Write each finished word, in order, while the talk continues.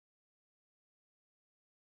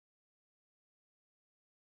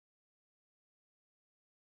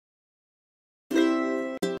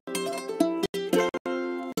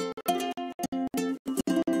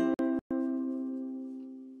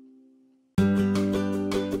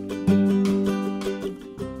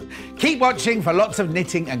watching for lots of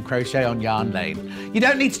knitting and crochet on Yarn Lane. You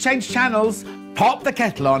don't need to change channels. Pop the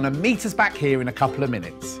kettle on and meet us back here in a couple of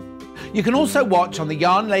minutes. You can also watch on the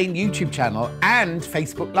Yarn Lane YouTube channel and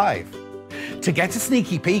Facebook Live. To get a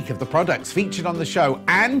sneaky peek of the products featured on the show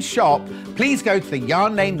and shop, please go to the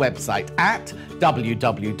Yarn Lane website at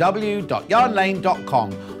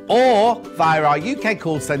www.yarnlane.com or via our UK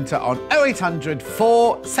call centre on 0800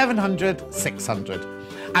 4 700 600.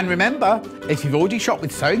 And remember, if you've already shopped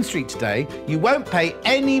with Sewing Street today, you won't pay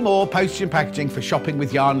any more postage and packaging for shopping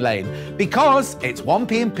with Yarn Lane because it's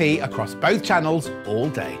 1p&p across both channels all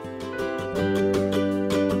day.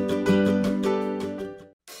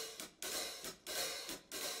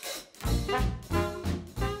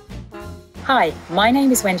 Hi, my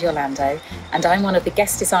name is Wendy Orlando and I'm one of the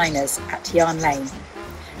guest designers at Yarn Lane.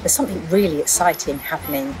 There's something really exciting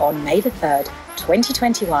happening on May the 3rd,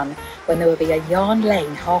 2021, when there will be a Yarn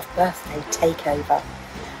Lane half-birthday takeover.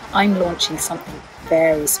 I'm launching something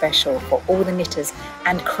very special for all the knitters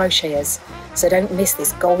and crocheters, so don't miss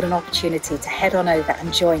this golden opportunity to head on over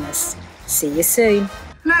and join us. See you soon.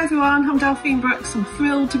 Hello everyone, I'm Delphine Brooks. I'm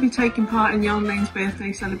thrilled to be taking part in Yarn Lane's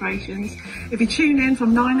birthday celebrations. If you tune in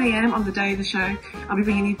from 9 AM on the day of the show, I'll be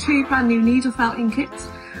bringing you 2 brand new needle felting kits.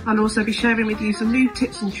 I'll also be sharing with you some new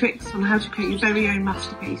tips and tricks on how to create your very own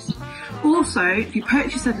masterpiece. Also, if you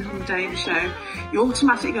purchase anything on the day of the show, you're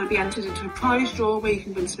automatically going to be entered into a prize draw where you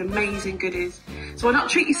can win some amazing goodies. So why not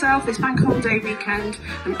treat yourself this bank holiday weekend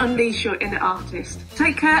and unleash your inner artist.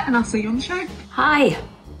 Take care and I'll see you on the show. Hi,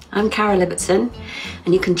 I'm Carol Ibbetson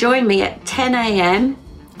and you can join me at 10 AM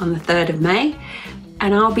on the 3rd of May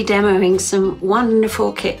and I'll be demoing some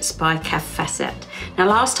wonderful kits by Kath Fassett. Now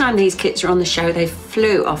last time these kits were on the show they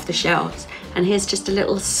flew off the shelves and here's just a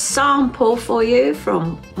little sample for you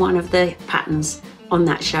from one of the patterns on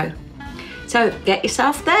that show. So get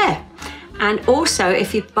yourself there. And also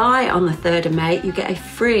if you buy on the 3rd of May you get a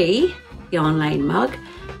free Yarn Lane mug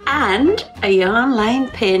and a Yarn Lane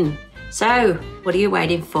pin. So what are you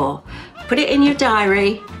waiting for? Put it in your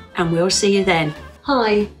diary and we'll see you then.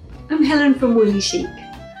 Hi, I'm Helen from Woolly Chic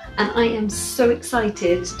and I am so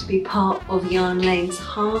excited to be part of Yarn Lane's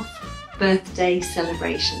half-birthday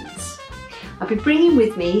celebrations. I'll be bringing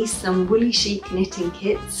with me some Woolly Chic knitting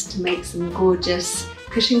kits to make some gorgeous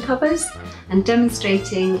cushion covers and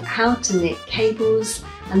demonstrating how to knit cables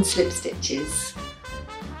and slip stitches.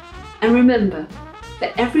 And remember,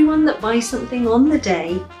 for everyone that buys something on the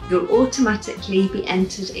day, you'll automatically be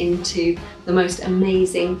entered into the most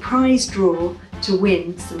amazing prize draw to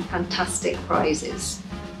win some fantastic prizes.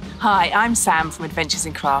 Hi, I'm Sam from Adventures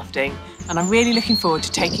in Crafting and I'm really looking forward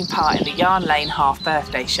to taking part in the Yarn Lane half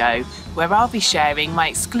birthday show where I'll be sharing my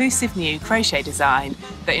exclusive new crochet design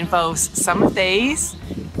that involves some of these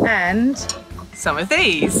and some of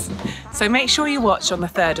these. So make sure you watch on the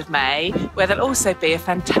 3rd of May where there'll also be a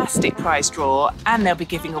fantastic prize draw and they'll be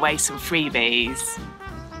giving away some freebies.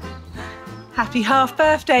 Happy half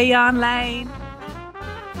birthday Yarn Lane!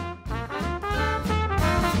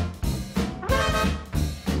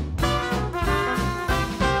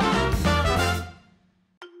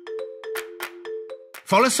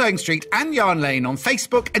 Follow Sewing Street and Yarn Lane on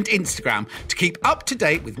Facebook and Instagram to keep up to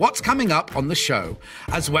date with what's coming up on the show,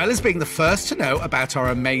 as well as being the first to know about our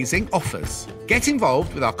amazing offers. Get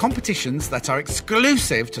involved with our competitions that are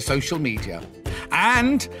exclusive to social media.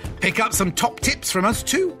 And pick up some top tips from us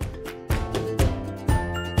too.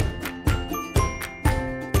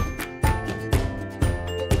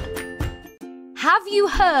 Have you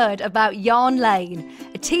heard about Yarn Lane,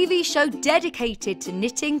 a TV show dedicated to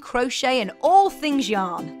knitting, crochet and all things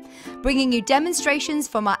yarn, bringing you demonstrations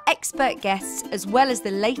from our expert guests as well as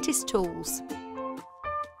the latest tools.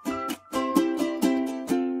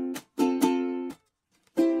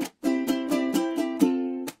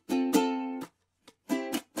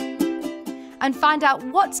 And find out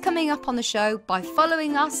what's coming up on the show by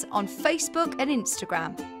following us on Facebook and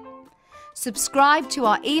Instagram. Subscribe to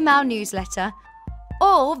our email newsletter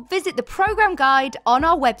or visit the programme guide on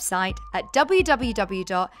our website at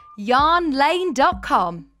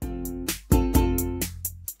www.yarnlane.com.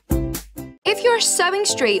 If you're a Sewing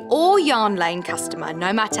Street or Yarn Lane customer,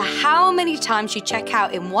 no matter how many times you check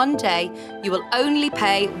out in one day, you will only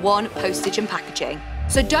pay one postage and packaging.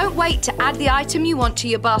 So don't wait to add the item you want to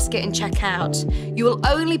your basket and check out. You will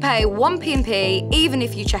only pay 1p&p even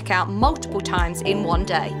if you check out multiple times in one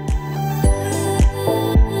day.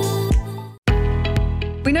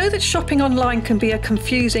 We know that shopping online can be a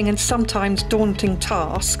confusing and sometimes daunting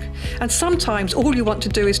task, and sometimes all you want to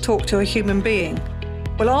do is talk to a human being.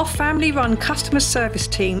 Well, our family-run customer service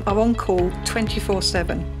team are on call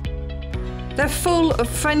 24/7. They're full of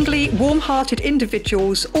friendly, warm-hearted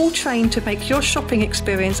individuals, all trained to make your shopping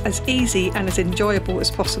experience as easy and as enjoyable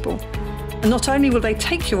as possible. And not only will they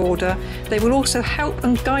take your order, they will also help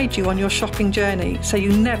and guide you on your shopping journey, so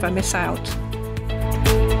you never miss out.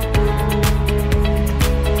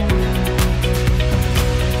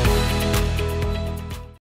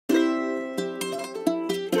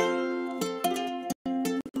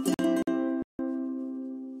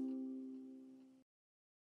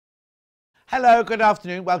 Hello, good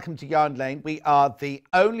afternoon. Welcome to Yarn Lane. We are the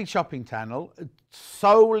only shopping channel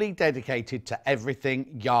solely dedicated to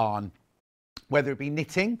everything yarn, whether it be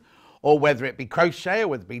knitting or whether it be crochet or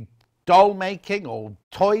whether it be doll making or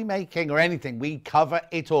toy making or anything. We cover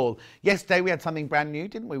it all. Yesterday we had something brand new,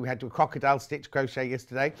 didn't we? We had to do a crocodile stitch crochet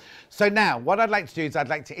yesterday. So now what I'd like to do is I'd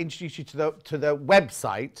like to introduce you to the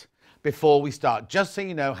website before we start, just so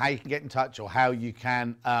you know how you can get in touch or how you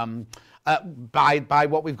can buy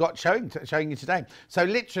what we've got showing you today. So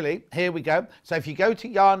literally, here we go. So if you go to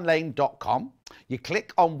yarnlane.com, you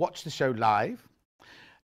click on Watch the Show Live.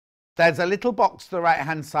 There's a little box to the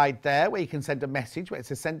right-hand side there where you can send a message, where it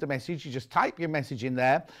says send a message. You just type your message in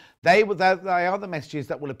there. They are the messages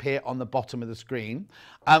that will appear on the bottom of the screen.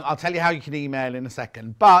 I'll tell you how you can email in a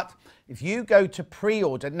second. But if you go to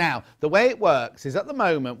pre-order, now, the way it works is at the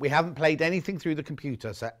moment, we haven't played anything through the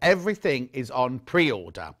computer, so everything is on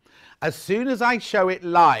pre-order. As soon as I show it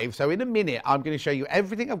live, so in a minute, I'm going to show you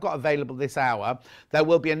everything I've got available this hour. There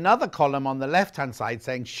will be another column on the left-hand side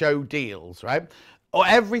saying show deals, right? Or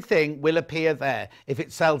everything will appear there. If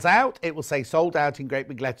it sells out, it will say sold out in great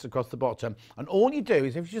big letters across the bottom. And all you do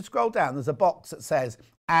is if you just scroll down, there's a box that says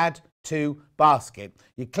add to basket.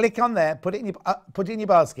 You click on there, put it in your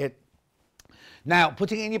basket. Now,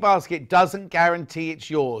 putting it in your basket doesn't guarantee it's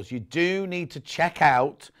yours. You do need to check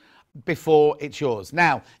out before it's yours.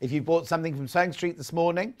 Now, if you bought something from Sewing Street this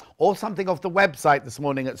morning or something off the website this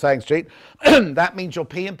morning at Sewing Street, that means your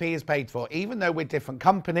P&P is paid for. Even though we're different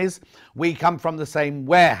companies, we come from the same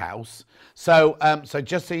warehouse. So,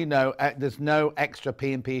 just so you know, there's no extra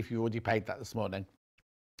P&P if you already paid that this morning.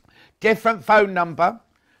 Different phone number.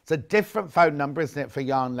 It's a different phone number, isn't it, for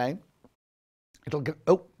Yarn Lane? It'll go,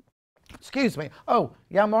 oh, excuse me. Oh,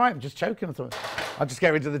 yeah, I'm all right. I'm just choking. I thought I'll just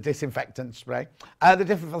get rid of the disinfectant spray. The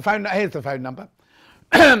different phone. Here's the phone number.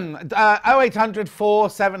 0800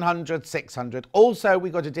 4700 600. Also,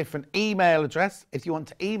 we've got a different email address. If you want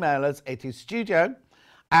to email us, it is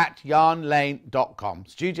studio@yarnlane.com.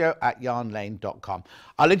 Studio@yarnlane.com.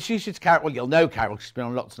 I'll introduce you to Carol. Well, you'll know Carol. She's been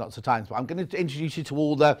on lots and lots of times. But I'm going to introduce you to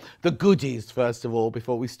all the goodies, first of all,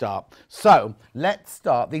 before we start. So, let's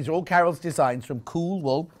start. These are all Carol's designs from Cool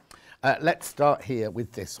Wool. Let's start here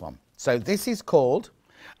with this one. So this is called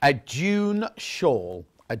a June shawl.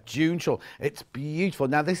 A June shawl. It's beautiful.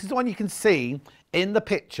 Now, this is the one you can see in the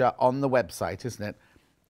picture on the website, isn't it?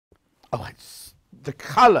 Oh, the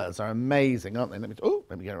colours are amazing, aren't they? Let me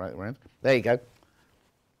get it right around. There you go.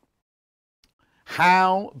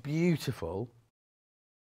 How beautiful.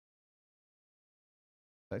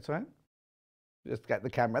 That's right. Just get the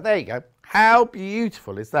camera. There you go. How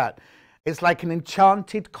beautiful is that? It's like an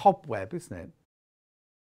enchanted cobweb, isn't it?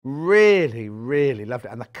 Really, really lovely.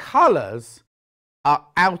 And the colours are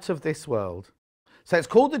out of this world. So it's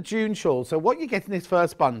called the June shawl. So what you get in this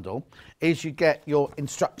first bundle is you get your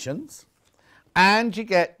instructions and you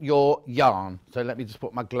get your yarn. So let me just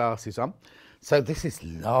put my glasses on. So this is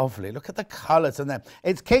lovely. Look at the colours in there.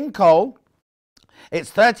 It's King Cole. It's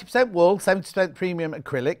 30% wool, 70% premium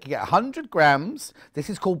acrylic. You get 100 grams. This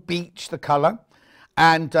is called Beach, the colour.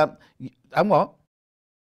 And what?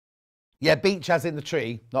 Yeah, beach as in the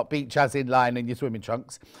tree, not beach as in lying in your swimming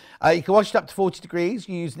trunks. You can wash it up to 40 degrees.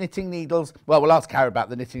 You use knitting needles. Well, we'll ask Carol about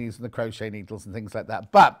the knitting needles and the crochet needles and things like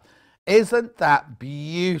that. But isn't that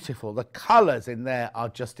beautiful? The colours in there are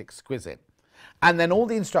just exquisite. And then all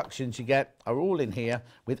the instructions you get are all in here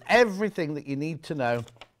with everything that you need to know,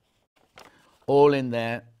 all in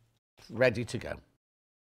there, ready to go.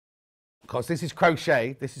 Of course, this is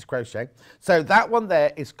crochet. This is crochet. So that one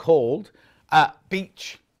there is called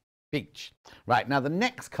Beach. Beach. Right, now the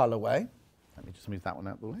next colourway, let me just move that one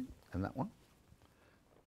out of the way, and that one.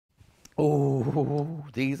 Oh,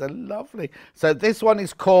 these are lovely. So this one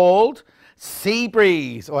is called Sea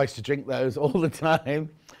Breeze. Oh, I used to drink those all the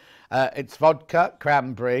time. It's vodka,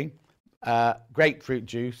 cranberry, grapefruit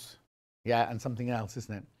juice, yeah, and something else,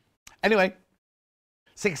 isn't it? Anyway,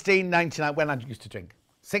 $16.99 when I used to drink.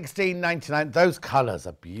 $16.99. Those colours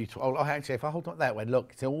are beautiful. Oh, actually, if I hold on that way,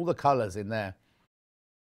 look, it's all the colours in there.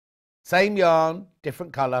 Same yarn,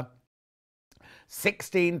 different colour.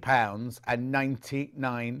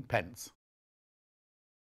 £16.99.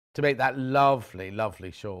 to make that lovely,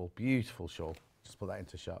 lovely shawl. Beautiful shawl. Just put that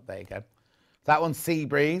into shot. There you go. That one's Sea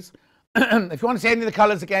Breeze. If you want to see any of the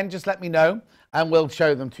colours again, just let me know and we'll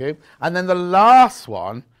show them to you. And then the last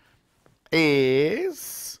one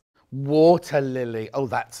is Water Lily. Oh,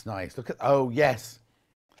 that's nice. Look at, oh, yes.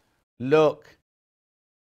 Look.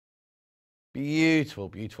 Beautiful,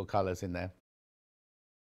 beautiful colours in there.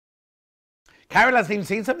 Carol hasn't even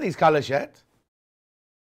seen some of these colours yet.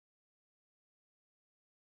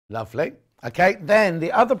 Lovely. Okay, then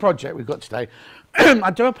the other project we've got today, I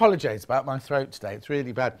do apologise about my throat today, it's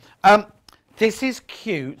really bad. This is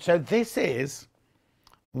cute. So this is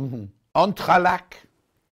entrelac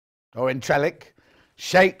or entrelic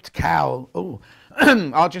shaped cowl. Oh,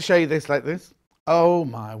 I'll just show you this like this. Oh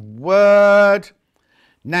my word.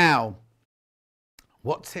 Now,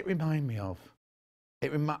 what's it remind me of?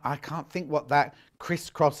 I can't think what that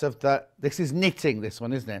crisscross of the, this is knitting, this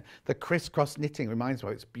one, isn't it? The crisscross knitting reminds me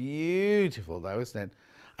of, it's beautiful though, isn't it?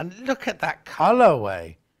 And look at that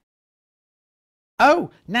colourway. Oh,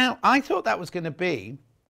 now I thought that was going to be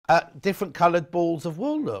different coloured balls of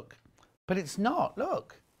wool, look. But it's not,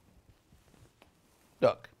 look.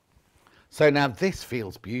 Look. So now this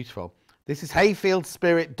feels beautiful. This is Hayfield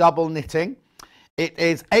Spirit double knitting. It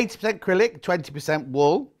is 80% acrylic, 20%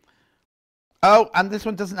 wool. Oh, and this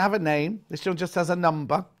one doesn't have a name. This one just has a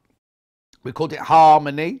number. We called it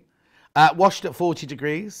Harmony. Washed at 40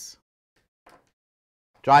 degrees.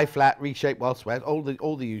 Dry flat, reshape whilst wet. All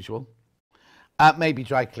the usual. Maybe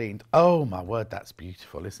dry cleaned. Oh my word, that's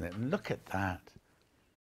beautiful, isn't it? And look at that.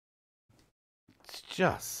 It's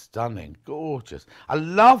just stunning, gorgeous. I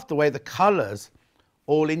love the way the colours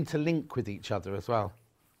all interlink with each other as well.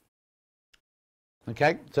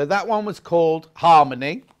 Okay, so that one was called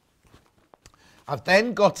Harmony. I've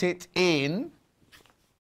then got it in,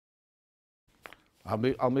 I'll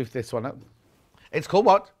move this one up. It's called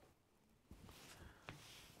what?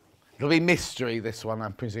 It'll be Mystery, this one,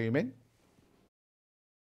 I'm presuming.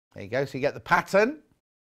 There you go, so you get the pattern,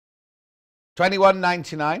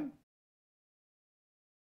 $21.99.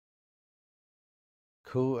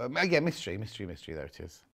 Cool, yeah, mystery, there it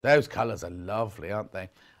is. Those colours are lovely, aren't they?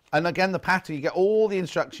 And again, the pattern, you get all the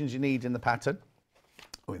instructions you need in the pattern.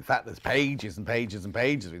 Oh, in fact, there's pages and pages and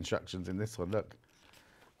pages of instructions in this one, look.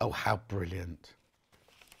 Oh, how brilliant.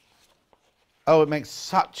 Oh, it makes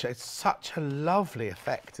such a lovely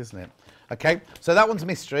effect, isn't it? Okay, so that one's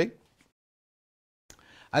Mystery.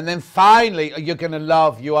 And then finally, you are going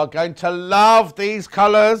to love these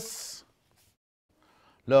colours.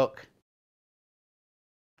 Look.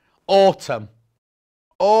 Autumn.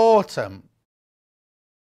 Autumn.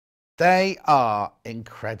 They are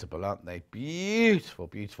incredible, aren't they? Beautiful,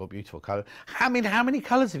 beautiful, beautiful colour. How many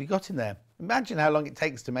colours have you got in there? Imagine how long it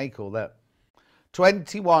takes to make all that.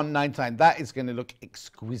 $21.99. That is going to look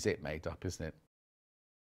exquisite made up, isn't it?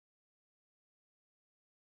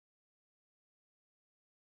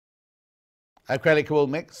 Acrylic wool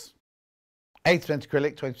mix. 80%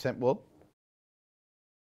 acrylic, 20% wool.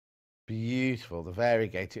 Beautiful. The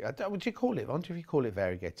variegated. Would you call it? I wonder if you call it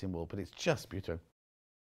variegating wool, but it's just beautiful.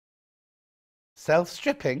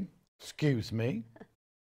 Self-stripping? Excuse me.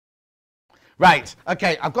 Right,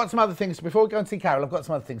 okay, I've got some other things. Before we go and see Carol, I've got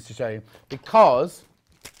some other things to show you. Because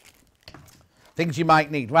things you might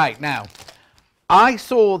need. Right, now, I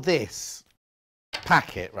saw this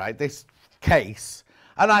packet, right, this case,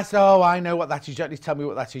 and I said, oh, I know what that is. Don't need to tell me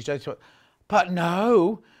what that is. But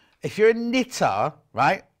no, if you're a knitter,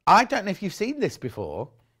 right, I don't know if you've seen this before.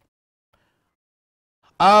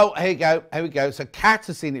 Oh, here we go. So Kat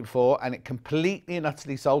has seen it before and it completely and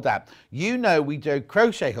utterly sold out. You know we do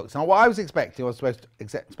crochet hooks. Now what I was expecting to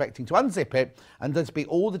unzip it and there's be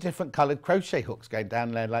all the different coloured crochet hooks going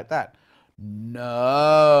down there like that.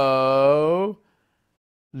 No.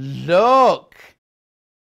 Look.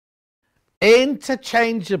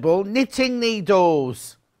 Interchangeable knitting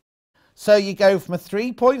needles. So you go from a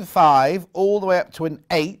 3.5 all the way up to an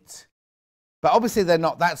 8. But obviously they're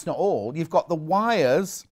not, that's not all. You've got the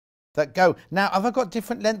wires that go. Now, have I got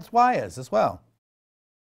different length wires as well?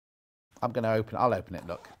 I'll open it,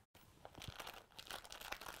 look.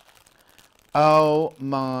 Oh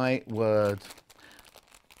my word.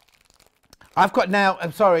 I've got now,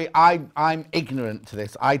 I'm sorry, I'm ignorant to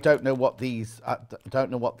this. I don't know what these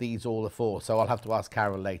all are for, so I'll have to ask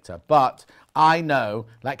Carol later. But I know,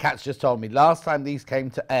 like Kat's just told me, last time these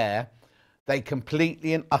came to air, they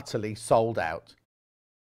completely and utterly sold out.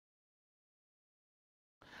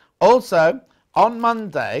 Also, on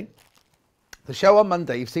Monday, the show on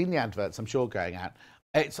Monday, you've seen the adverts, I'm sure, going out.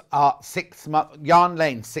 It's our Yarn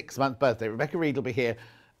Lane's 6-month birthday. Rebecca Reed will be here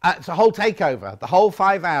It's a whole takeover. The whole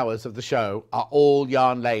 5 hours of the show are all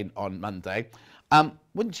Yarn Lane on Monday.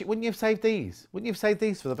 Wouldn't you have saved these? Wouldn't you have saved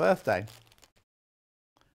these for the birthday?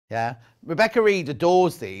 Yeah. Rebecca Reed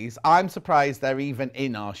adores these. I'm surprised they're even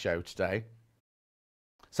in our show today.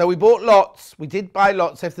 So we bought lots. We did buy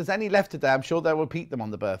lots. If there's any left today, I'm sure they'll repeat them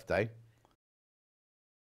on the birthday.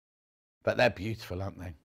 But they're beautiful, aren't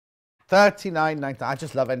they? $39.99. I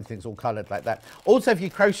just love anything that's all coloured like that. Also, if you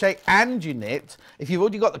crochet and you knit, if you've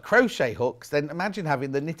already got the crochet hooks, then imagine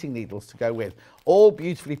having the knitting needles to go with. All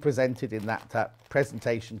beautifully presented in that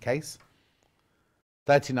presentation case.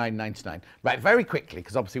 $39.99. Right, very quickly,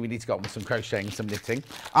 because obviously we need to go on with some crocheting and some knitting.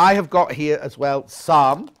 I have got here as well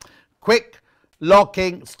some quick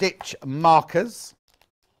locking stitch markers.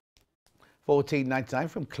 $14.99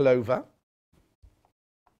 from Clover.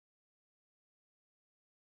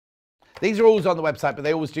 These are always on the website, but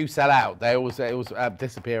they always do sell out. They always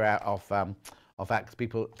disappear out of acts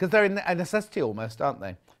people, because they're a necessity almost, aren't they?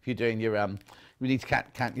 If you're doing your you need to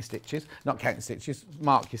count your stitches, not count your stitches,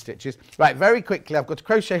 mark your stitches. Right, very quickly, I've got a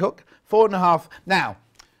crochet hook, 4.5. Now,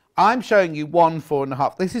 I'm showing you one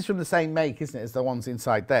 4.5. This is from the same make, isn't it, as the ones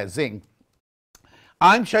inside there, Zing.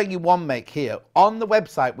 I'm showing you one make here. On the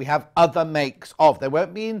website, we have other makes of. They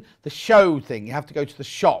won't be in the show thing. You have to go to the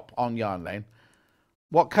shop on Yarn Lane.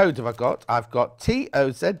 What code have I got? I've got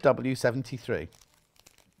TOZW73.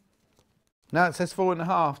 Now it says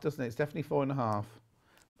 4.5, doesn't it? It's definitely 4.5.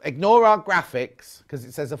 Ignore our graphics, because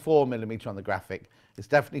it says a 4mm on the graphic. It's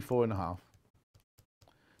definitely 4.5.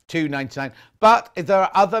 $2.99. But if there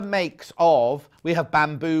are other makes of, we have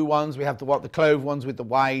bamboo ones, we have the clove ones with the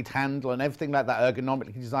wide handle and everything like that,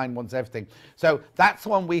 ergonomically designed ones, everything. So that's the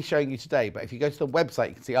one we're showing you today. But if you go to the website,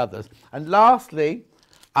 you can see others. And lastly,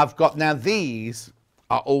 I've got now these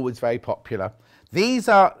are always very popular. These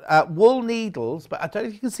are wool needles, but I don't know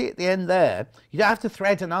if you can see at the end there. You don't have to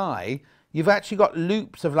thread an eye. You've actually got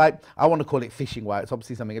loops of, like, I want to call it fishing wire. It's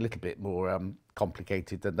obviously something a little bit more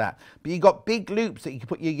complicated than that. But you've got big loops that you can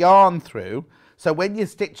put your yarn through. So when you're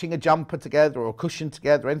stitching a jumper together or a cushion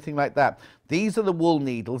together, anything like that, these are the wool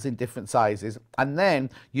needles in different sizes. And then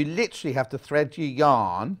you literally have to thread your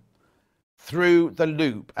yarn through the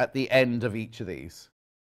loop at the end of each of these.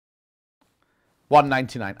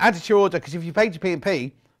 $1.99. Add it to your order, because if you paid your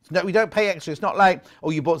P&P, no, we don't pay extra. It's not like, oh,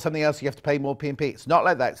 you bought something else, you have to pay more P&P. It's not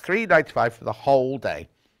like that. It's $3.95 for the whole day.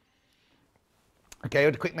 Okay, I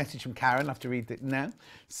had a quick message from Karen. I have to read it now.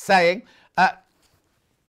 Saying,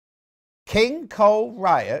 King Cole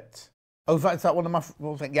Riot, oh, is that one of my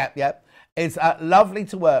things? Yep. Is lovely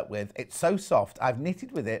to work with. It's so soft. I've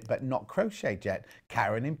knitted with it, but not crocheted yet.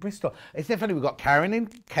 Karen in Bristol. It's definitely, we've got Karen in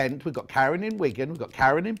Kent, we've got Karen in Wigan, we've got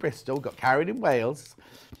Karen in Bristol, we've got Karen in Wales.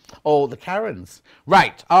 All the Karens.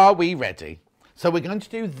 Right, are we ready? So we're going to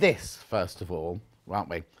do this first of all, aren't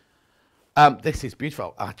we? This is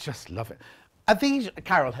beautiful. I just love it. Are these,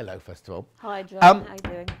 Carol, hello first of all. Hi, John. How are you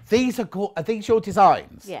doing? These are these your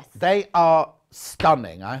designs? Yes. They are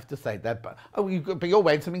stunning, I have to say. They're, but you're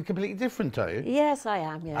wearing something completely different, are you? Yes, I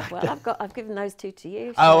am. Yeah. Well, I've given those two to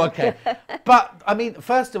you. So. Oh, okay. But I mean,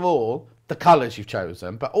 first of all, the colours you've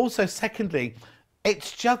chosen, but also secondly,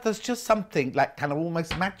 it's just there's just something like kind of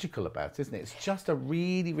almost magical about it, isn't it? It's just a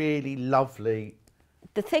really, really lovely.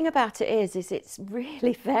 The thing about it is it's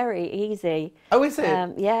really very easy. Oh, is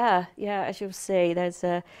it? Yeah. As you'll see, there's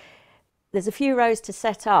a few rows to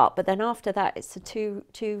set up, but then after that, it's a two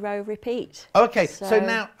row repeat. Okay, so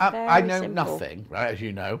now I know nothing, right, as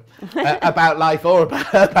you know, about life or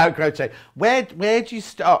about crochet. Where do you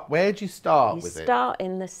start? Where do you start with it? You start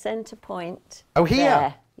in the centre point. Oh, here.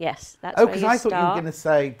 There. Yes, that's where you start. Oh, because I thought you were going to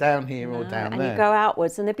say down here or down there. And you go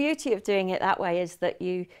outwards, and the beauty of doing it that way is that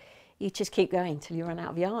you just keep going till you run out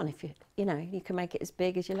of yarn. If you know, you can make it as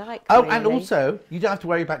big as you like. Oh, really. And also you don't have to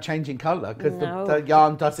worry about changing colour, because the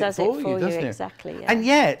yarn does it for you, doesn't it? Exactly. Yeah. And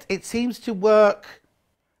yet it seems to work.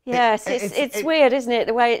 Yes, it's weird, isn't it?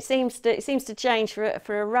 The way it seems to change for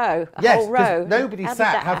a row, whole row. Nobody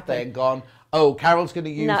sat, have they, and gone, oh, Carol's going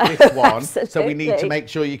to use this one, so we need to make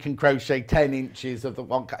sure you can crochet 10 inches of the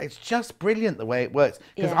one. It's just brilliant the way it works.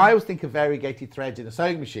 Because I always think of variegated threads in a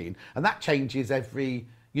sewing machine, and that changes every,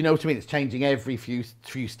 you know what I mean? It's changing every few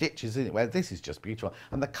stitches, isn't it? Where this is just beautiful.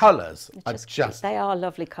 And the colours are just they are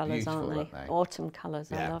lovely colours, aren't they? Autumn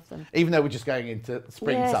colours, I love them. Even though we're just going into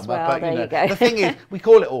spring, summer. Well, but, you know, the thing is, we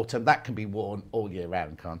call it autumn. That can be worn all year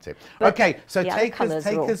round, can't it? But, okay, so take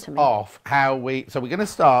us off how we... So we're going to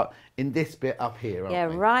start in this bit up here,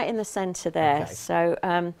 aren't we? Right in the centre there. Okay.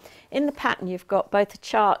 So in the pattern, you've got both a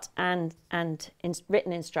chart and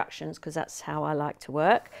written instructions, because that's how I like to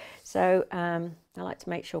work. So I like to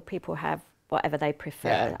make sure people have whatever they prefer.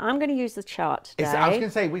 Yeah. I'm going to use the chart today. I was going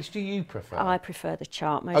to say, which do you prefer? I prefer the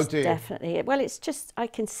chart most definitely. Well, it's just, you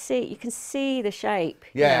can see the shape,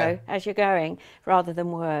 you know, as you're going, rather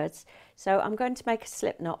than words. So I'm going to make a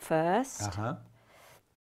slip knot first.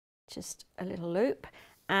 Just a little loop.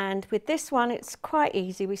 And with this one, it's quite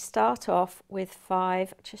easy. We start off with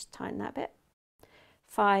 5, just tighten that bit,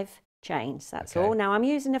 5 chains, that's all. Now I'm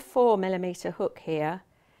using a 4mm hook here,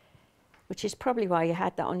 which is probably why you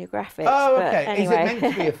had that on your graphics. Oh, but okay. anyway. Is it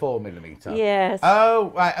meant to be a 4mm? Yes.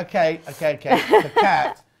 Oh, right, okay. The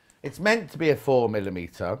cat, it's meant to be a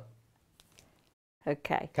 4mm.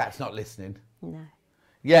 Okay. Cat's not listening. No.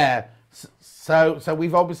 Yeah, so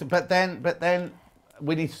we've obviously, but then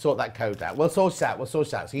we need to sort that code out. We'll sort it out.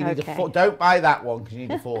 So you need don't buy that one because you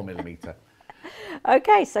need a 4mm.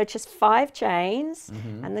 Okay, so just 5 chains,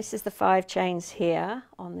 and this is the 5 chains here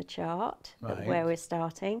on the chart where we're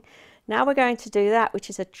starting. Now we're going to do that, which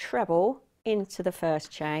is a treble into the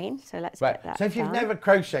first chain. So let's get that. So if you've never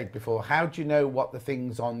crocheted before, how do you know what the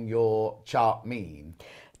things on your chart mean?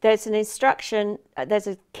 There's an instruction, there's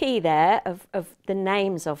a key there of the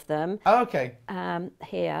names of them. Oh, okay.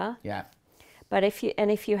 Here. Yeah. But if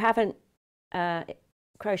you haven't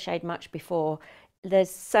crocheted much before, there's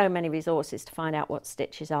so many resources to find out what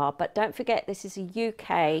stitches are. But don't forget, this is a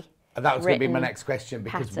UK That was going to be my next question,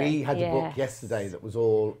 because pattern. we had a book yesterday that was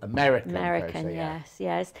all American crochet,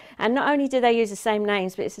 yes. And not only do they use the same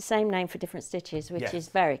names, but it's the same name for different stitches, which is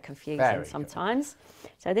very confusing sometimes.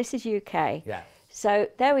 So this is UK. Yeah. So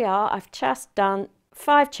there we are. I've just done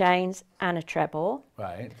 5 chains and a treble.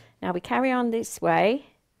 Right. Now we carry on this way.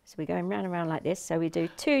 So we're going round and round like this. So we do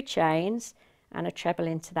 2 chains and a treble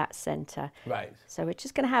into that centre. Right. So we're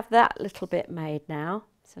just going to have that little bit made now.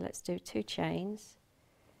 So let's do 2 chains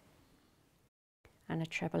and a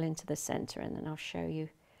treble into the centre, and then I'll show you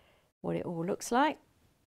what it all looks like.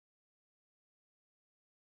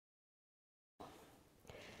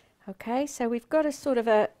 Okay, so we've got a sort of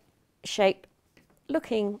a shape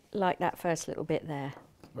looking like that first little bit there.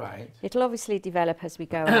 Right. It'll obviously develop as we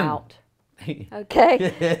go out.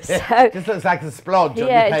 Okay, so just looks like a splodge.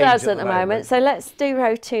 Yeah, it does at the moment. So let's do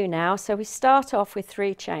row 2 now. So we start off with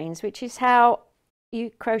 3 chains, which is how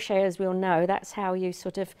you crocheters will know. That's how you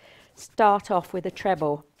sort of start off with a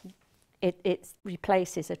treble. It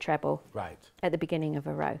replaces a treble at the beginning of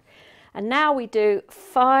a row. And now we do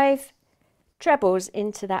 5 trebles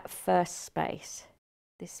into that first space,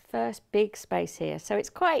 this first big space here. So it's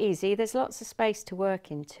quite easy. There's lots of space to work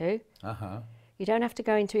into. You don't have to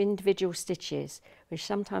go into individual stitches, which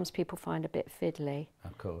sometimes people find a bit fiddly.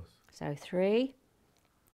 Of course. So 3,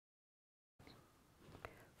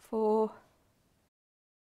 4,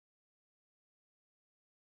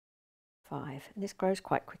 5. And this grows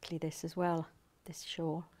quite quickly, this as well, this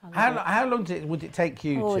shawl. How long would it take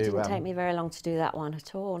you to... Oh, it didn't take me very long to do that one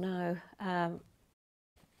at all, no.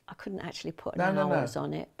 I couldn't actually put an hours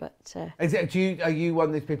on it, but... Is it, are you one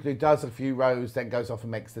of these people who does a few rows, then goes off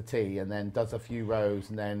and makes the tea, and then does a few rows,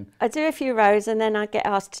 and then... I do a few rows, and then I get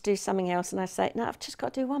asked to do something else, and I say, no, I've just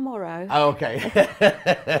got to do one more row. Oh,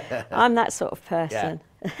 okay. I'm that sort of person.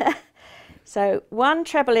 Yeah. So 1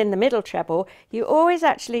 treble in the middle treble. You always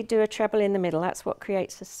actually do a treble in the middle. That's what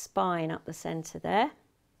creates a spine up the centre there.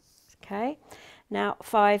 Okay. Now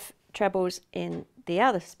 5 trebles in the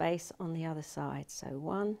other space on the other side. So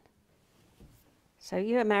 1. So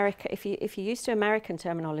if you're used to American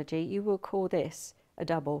terminology, you will call this a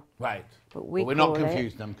double. Right. But we're not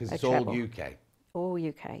confusing them because it's all UK. All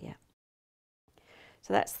UK, yeah.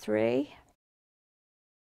 So that's 3,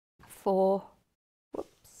 4.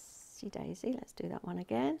 Whoopsie daisy. Let's do that one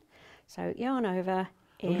again. So yarn over.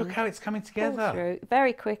 Oh, look how it's coming together. Through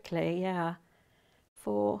very quickly, yeah.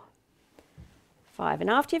 4, 5. And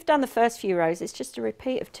after you've done the first few rows, it's just a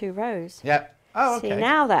repeat of 2 rows. Yep. Oh, okay. See,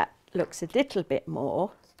 now that looks a little bit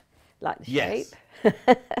more like the shape.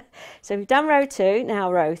 So we've done row 2,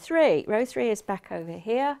 now row 3. Row 3 is back over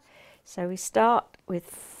here. So we start with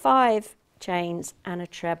 5 chains and a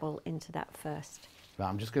treble into that first. Right,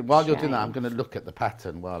 I'm just going. While you're doing that, I'm going to look at the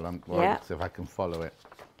pattern while see if I can follow it.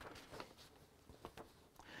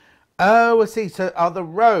 Oh, I see. So are the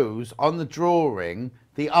rows on the drawing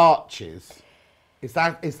the arches? Is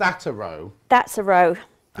that a row? That's a row.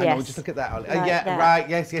 I know, just look at that. Right,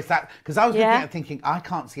 yes, that. Because I was looking at it thinking, I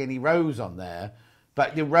can't see any rows on there.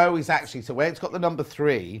 But the row is actually, so where it's got the number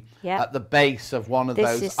 3 at the base of one of those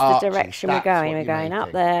arches. This is the direction we're going. We're going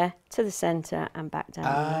up there to the centre and back down.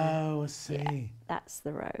 Oh, I see. Yeah, that's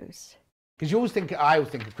the rows. Because you always think, I always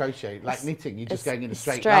think of crochet, like knitting, you're just going in a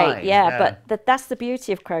straight line. Yeah, but that's the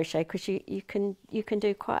beauty of crochet, because you can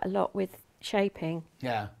do quite a lot with shaping.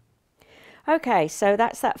 Yeah. Okay, so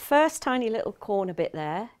that's that first tiny little corner bit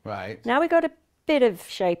there. Right. Now we've got a bit of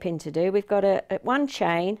shaping to do. We've got a one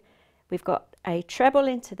chain, we've got a treble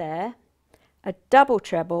into there, a double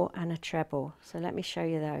treble and a treble. So let me show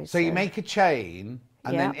you those. So you make a chain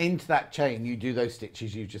and Yeah. then into that chain you do those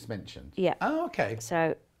stitches you just mentioned? Yeah. Oh, okay.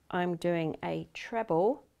 So I'm doing a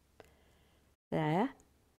treble there,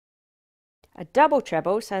 a double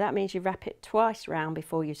treble, so that means you wrap it twice round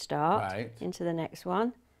before you start Right. into the next one.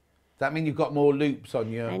 Does that mean you've got more loops on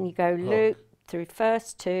your And you go hook? loop through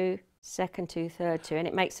first two, second two, third two, and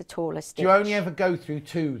it makes a taller stitch. Do you only ever go through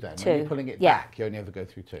two then? When you're Two. pulling it Yeah. back, you only ever go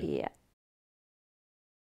through two? Yeah.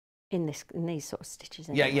 In these sort of stitches.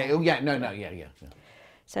 Yeah, anyway. yeah, oh, yeah, no, yeah.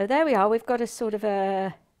 So there we are. We've got a sort of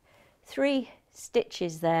a 3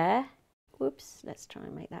 stitches there. Whoops. Let's try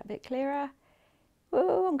and make that a bit clearer.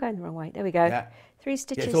 Oh, I'm going the wrong way. There we go. Yeah. 3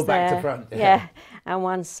 stitches it's all there. back to front. Yeah. And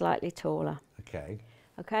one slightly taller. Okay.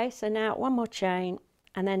 Okay. So now one more chain,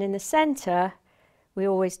 and then in the centre, we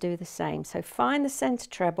always do the same. So find the centre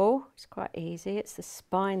treble. It's quite easy. It's the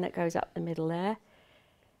spine that goes up the middle there.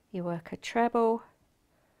 You work a treble,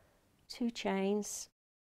 2 chains,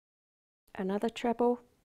 another treble,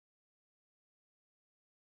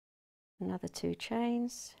 another 2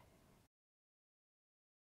 chains,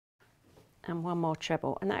 and one more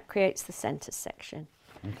treble, and that creates the centre section.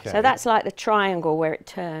 Okay. So that's like the triangle where it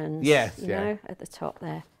turns, Yes, you yeah. know, at the top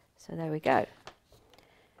there. So there we go.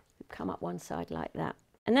 We come up one side like that.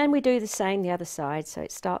 And then we do the same the other side. So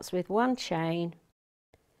it starts with 1 chain,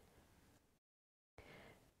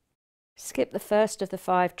 skip the first of the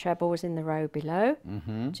 5 trebles in the row below,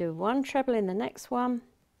 do 1 treble in the next one,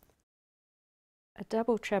 a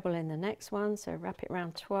double treble in the next one, so wrap it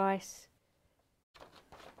round twice,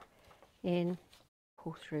 in,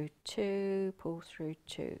 pull through 2, pull through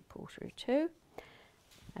 2, pull through 2,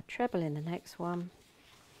 a treble in the next one,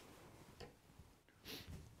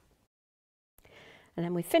 and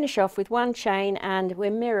then we finish off with 1 chain, and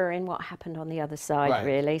we're mirroring what happened on the other side, Right.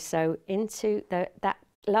 really. So into that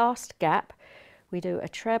last gap, we do a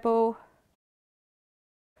treble,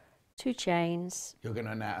 2 chains, You're going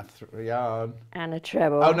to now yarn. and a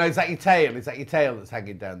treble. Oh no, is that your tail? Is that your tail that's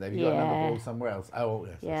hanging down there? Have you got another Yeah. ball somewhere else? Oh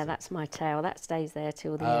yes. Yeah, that's my tail. That stays there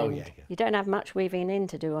till the Oh, end. yeah. You don't have much weaving in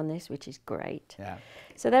to do on this, which is great. Yeah.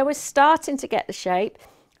 So there we're starting to get the shape.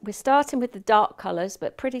 We're starting with the dark colours,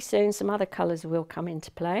 but pretty soon some other colours will come into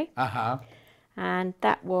play. And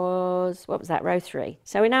that was, what was that, row 3.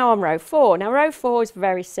 So we're now on row 4. Now row 4 is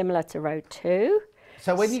very similar to row 2.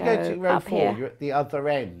 So when you go to row up 4, here, you're at the other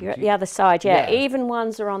end. You're at the other side, yeah. Yeah. Even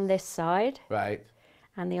ones are on this side, Right.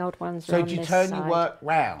 and the odd ones are So on do you this turn side. your work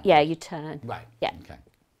round? Yeah, you turn. Right. Yeah. Okay.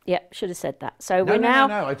 Yeah, should have said that. So No, we're no, now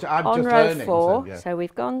no, I'm on just row learning, 4. so, yeah. So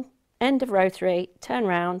we've gone end of row 3, turn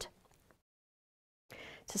round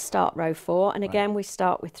to start row 4. And again, we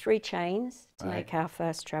start with 3 chains to Right. make our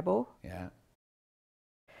first treble. Yeah.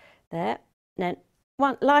 There. And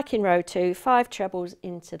then, like in row 2, 5 trebles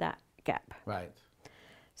into that gap. Right.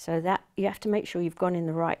 So that you have to make sure you've gone in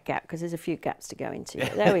the right gap, because there's a few gaps to go into.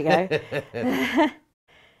 But there we go.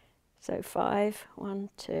 So 5, 1,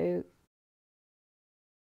 2,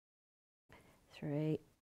 3,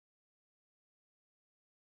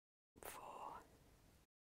 4,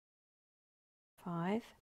 5.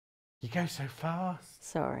 You go so fast.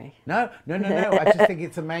 Sorry. No. I just think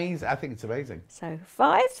it's amazing. I think it's amazing. So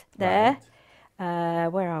 5 there. Right.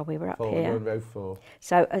 Where are we? We're up 4, here. we're on row 4.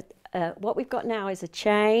 So what we've got now is a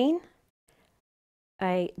chain,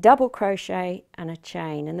 a double crochet and a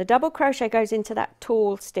chain. And the double crochet goes into that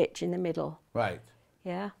tall stitch in the middle. Right.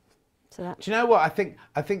 Yeah. So that. Do you know what? I think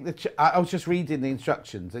I was just reading the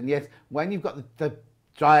instructions, and yes, when you've got the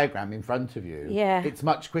diagram in front of you, Yeah. it's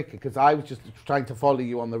much quicker, because I was just trying to follow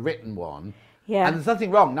you on the written one. Yeah. And there's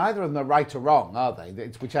nothing wrong. Neither of them are right or wrong, are they?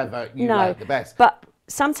 It's whichever you No, like the best. But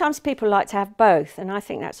sometimes people like to have both, and I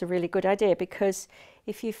think that's a really good idea, because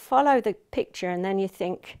if you follow the picture and then you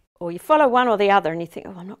think, or you follow one or the other and you think,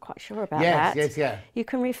 oh, I'm not quite sure about that. Yes, yeah. You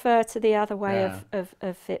can refer to the other way Yeah.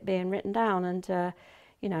 of it being written down, and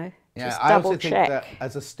you know, Yeah, just I double also think check. that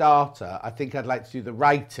as a starter, I think I'd like to do the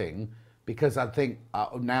writing, because I think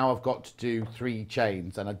now I've got to do 3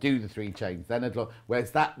 chains, and I do the 3 chains. Then I'd look.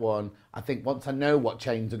 Whereas that one, I think once I know what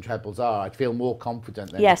chains and trebles are, I'd feel more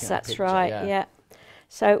confident. Then Yes, looking at the that's picture, right. Yeah.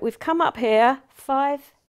 So we've come up here,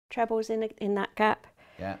 5 trebles in that gap.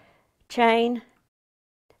 Yeah. Chain,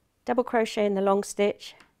 double crochet in the long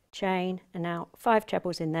stitch, chain, and now 5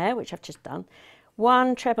 trebles in there, which I've just done.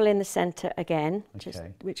 1 treble in the centre again,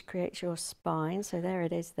 Okay. which creates your spine. So there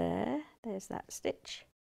it is there. There's that stitch.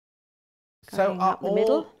 So Going are up the all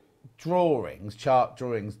middle. drawings, chart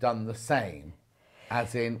drawings, done the same?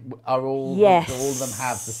 As in, are all Yes. do all of them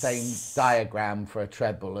have the same diagram for a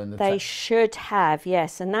treble and the They should have,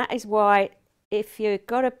 yes, and that is why if you've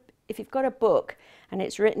got a book and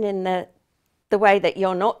it's written in the way that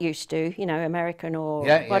you're not used to, you know, American or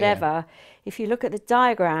whatever, if you look at the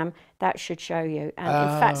diagram, that should show you. And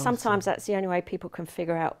in fact, sometimes that's the only way people can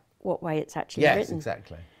figure out what way it's actually written. Yes,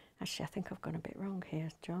 exactly. Actually, I think I've gone a bit wrong here,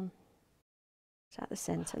 John. It's at the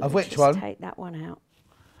centre. Of Let's which just one? Take that one out.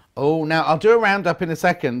 Oh, now I'll do a roundup in a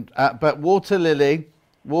second, but water lily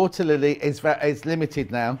is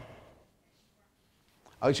limited now.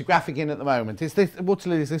 Oh, it's your graphic in at the moment. Is this water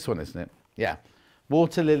lily? Is this one, isn't it? Yeah,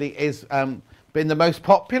 water lily is been the most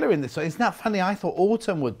popular in this. So isn't that funny? I thought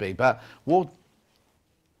autumn would be, but oh,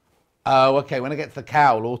 okay. When I get to the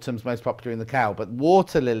cowl, autumn's most popular in the cowl, but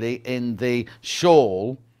water lily in the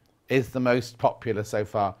shawl is the most popular so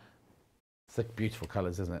far. It's like beautiful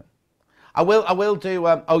colours, isn't it? I will do.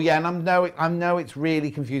 Oh yeah, and I know it's really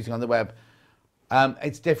confusing on the web.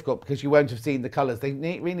 It's difficult because you won't have seen the colours. They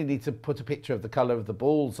really need to put a picture of the colour of the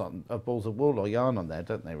balls of wool or yarn on there,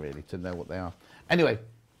 don't they? Really, to know what they are. Anyway.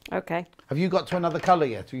 Okay. Have you got to another colour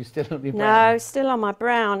yet? Are you still on your brown? No, still on my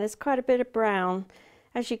brown. There's quite a bit of brown.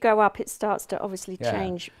 As you go up, it starts to obviously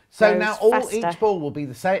change. So now each ball will be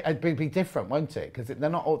the same. It'll be different, won't it? Because they're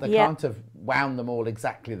not all. They can't have wound them all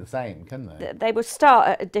exactly the same, can they? They will start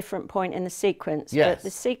at a different point in the sequence, yes. but the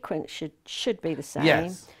sequence should be the same.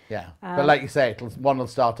 Yes. Yeah. But like you say, one will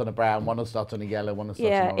start on a brown, one will start on a yellow, one will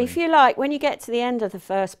start on an orange. If you like, when you get to the end of the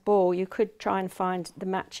first ball, you could try and find the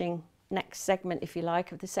matching next segment, if you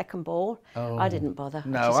like, of the second ball. Oh. I didn't bother.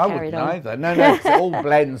 No, I wouldn't either. No, it all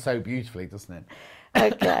blends so beautifully, doesn't it?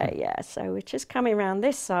 Okay, yeah, so we're just coming around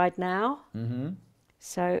this side now. Mm-hmm.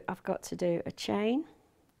 So I've got to do a chain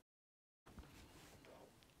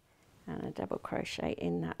and a double crochet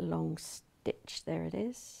in that long stitch. There it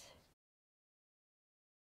is.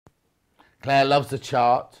 Claire loves the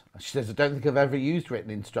chart. She says, I don't think I've ever used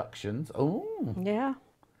written instructions. Oh. Yeah,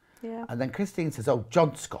 yeah. And then Christine says, oh,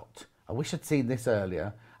 John Scott, I wish I'd seen this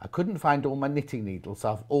earlier. I couldn't find all my knitting needles,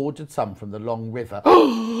 so I've ordered some from the Long River.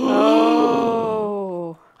 Oh!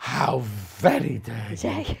 How very dare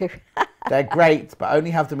Dare you? They're great, but only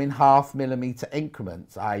have them in 0.5 millimetre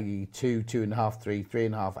increments, i.e. 2, 2.5, 3,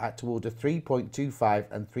 3.5. I had to order 3.25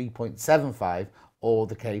 and 3.75 or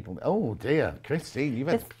the cable. Oh dear, Christine, you've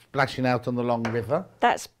been splashing out on the Long River.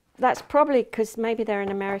 That's probably because maybe they're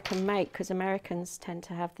an American make, because Americans tend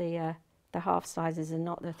to have the half sizes and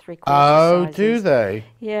not the 3/4 sizes. Oh, do they?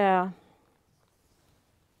 Yeah.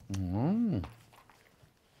 Mm.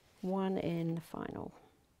 One in the final.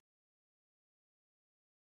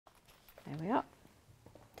 There we are.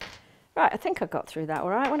 Right, I think I got through that all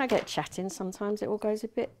right. When I get chatting, sometimes it all goes a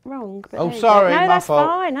bit wrong. But oh, sorry, no, my that's fault.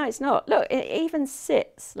 fine. No, it's not. Look, it even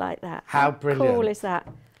sits like that. How brilliant. Cool is that?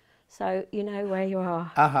 So you know where you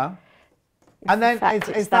are. Uh-huh. And then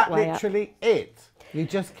is that literally it? You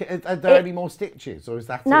just, are there any more stitches, or is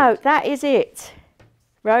that it? No, that is it.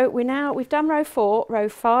 We've done row 4. Row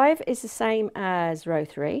 5 is the same as row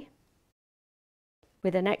 3.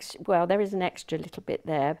 With an extra, well, there is an extra little bit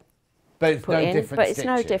there. But it's no different. But it's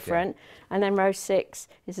no different. Yeah. And then row 6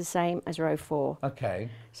 is the same as row 4. Okay.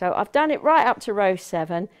 So I've done it right up to row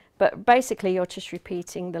 7, but basically you're just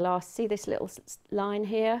repeating the last, see this little line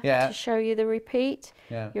here? Yeah. To show you the repeat?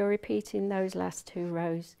 Yeah. You're repeating those last 2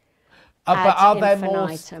 rows. But are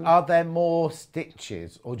there more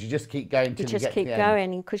stitches, or do you just keep going till you get to the end? You just keep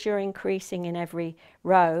going, because you're increasing in every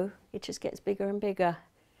row. It just gets bigger and bigger.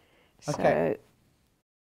 Okay. So,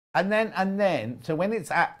 and then, so when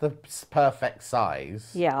it's at the perfect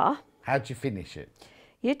size, yeah. How do you finish it?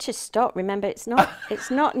 You just stop. Remember, it's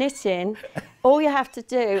not knitting. All you have to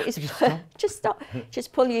do is just stop.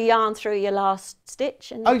 Just pull your yarn through your last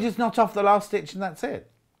stitch. And you just knot off the last stitch and that's it.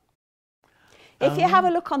 If you have a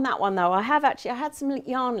look on that one, though, I had some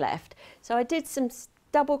yarn left, so I did some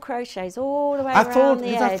double crochets all the way around the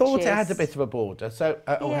edges. I thought it had a bit of a border. So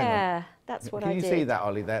yeah, that's what I did. Can you see that,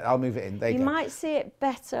 Ollie? There, I'll move it in. There you go. You might see it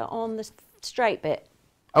better on the straight bit.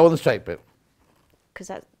 Oh, on the straight bit. Because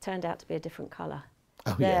that turned out to be a different colour.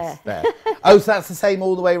 Oh yes, there. Oh, so that's the same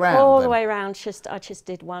all the way around. All the way around. I just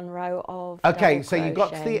did one row of. Okay, so you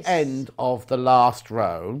got to the end of the last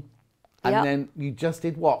row. And then you just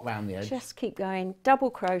did what round the edge? Just keep going,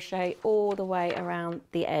 double crochet all the way around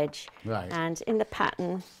the edge. Right. And in the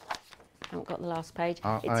pattern, I haven't got the last page,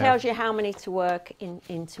 it tells you how many to work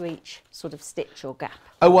into each sort of stitch or gap.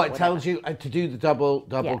 Oh, what, it tells you to do the double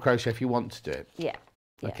crochet if you want to do it? Yeah.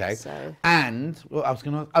 Okay. So. And, well, I was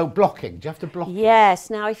going to, blocking. Do you have to block it?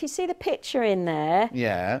 Yes. Now, if you see the picture in there.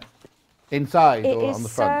 Yeah. Inside or on the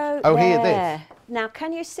front? So here, this? Now,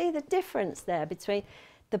 can you see the difference there between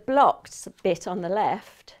the blocked bit on the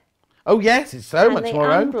left? Oh yes, it's so much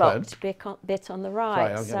more open. And the unblocked bit on the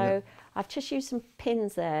right. Sorry, so I've just used some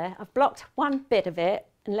pins there. I've blocked one bit of it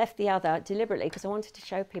and left the other deliberately because I wanted to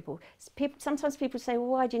show people. Sometimes people say, well,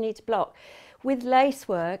 why do you need to block? With lace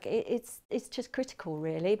work, it's just critical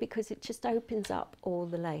really, because it just opens up all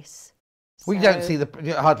the lace. We don't see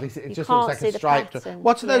hardly see, it just looks like a stripe.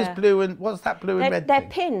 What are those blue and what's that blue and red They're thing?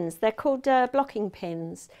 pins. They're called blocking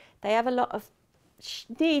pins. They have a lot of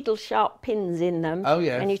needle sharp pins in them. Oh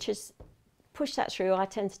yeah. And you just push that through. I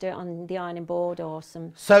tend to do it on the ironing board or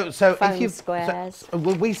some foam if you squares.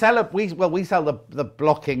 Well, we sell the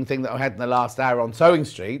blocking thing that I had in the last hour on Sewing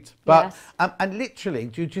Street, but and literally,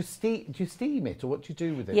 do you steam it, or what do you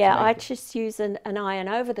do with it? Yeah, I just use an iron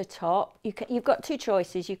over the top. You've got two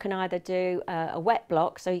choices. You can either do a wet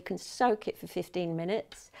block, so you can soak it for 15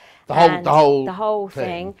 minutes, the whole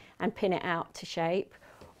thing, and pin it out to shape,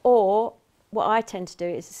 or what I tend to do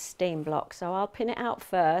is a steam block. So I'll pin it out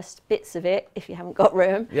first, bits of it, if you haven't got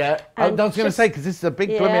room. Yeah, I was going to say, because this is a big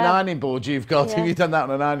blooming ironing board you've got, if you've done that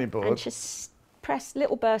on an ironing board. And just press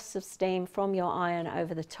little bursts of steam from your iron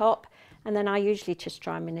over the top. And then I usually just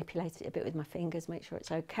try and manipulate it a bit with my fingers, make sure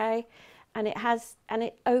it's okay. And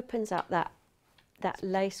it opens up that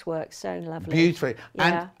lace work so lovely. Beautifully.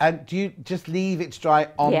 Yeah. And do you just leave it to dry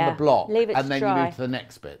on the block? Leave it and to then dry. you move to the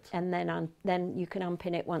next bit? And then you can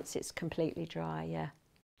unpin it once it's completely dry, yeah.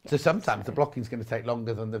 So sometimes the blocking's going to take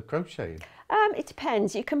longer than the crocheting? It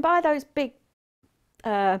depends. You can buy those big,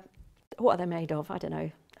 what are they made of? I don't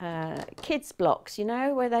know. Kids blocks, you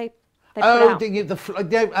know, where they Anna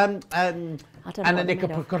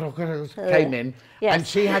Nickel came in, and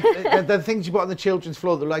she had the things you put on the children's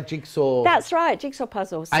floor that were like jigsaw. That's right, jigsaw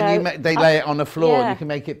puzzles. And they lay it on the floor, and you can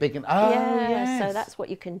make it big and so that's what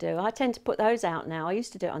you can do. I tend to put those out now. I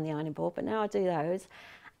used to do it on the ironing board, but now I do those,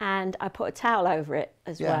 and I put a towel over it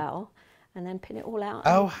as well, and then pin it all out.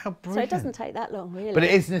 Oh, how brilliant! So it doesn't take that long, really. But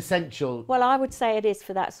it is an essential. Well, I would say it is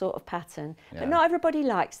for that sort of pattern, but not everybody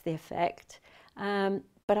likes the effect.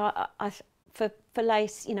 But for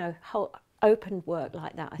lace, you know, whole open work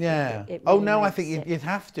like that, I think it really I think you'd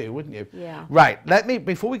have to, wouldn't you? Yeah. Right,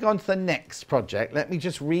 before we go on to the next project, let me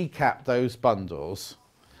just recap those bundles.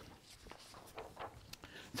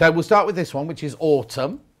 So we'll start with this one, which is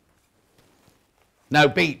autumn. No,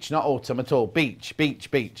 beach, not autumn at all. Beach, beach,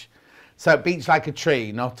 beach. So beach like a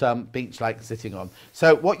tree, not beach like sitting on.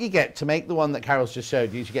 So what you get to make the one that Carol's just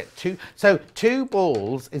showed you get two. So 2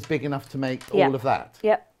 balls is big enough to make all of that.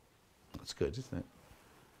 Yep. That's good, isn't it?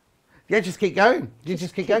 Yeah, just keep going. You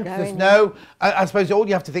just keep going. There's no. I suppose all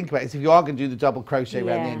you have to think about is if you are going to do the double crochet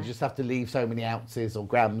around the end, you just have to leave so many ounces or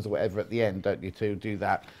grams or whatever at the end, don't you, to do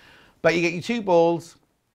that? But you get your 2 balls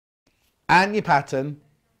and your pattern.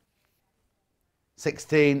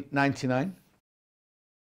 $16.99.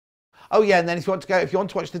 Oh yeah, and then if you want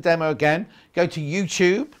to watch the demo again, go to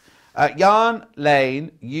YouTube, Yarn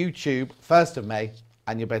Lane YouTube, 1st of May,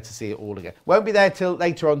 and you'll be able to see it all again. Won't be there till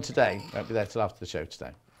later on today. Won't be there till after the show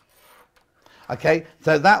today. Okay,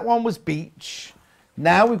 so that one was beach.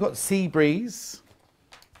 Now we've got sea breeze.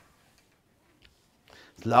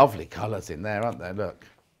 Lovely colours in there, aren't there? Look.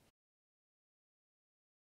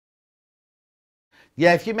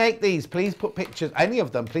 Yeah, if you make these, please put pictures, any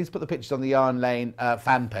of them, please put the pictures on the Yarn Lane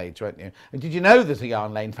fan page, won't you? And did you know there's a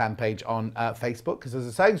Yarn Lane fan page on Facebook? Because there's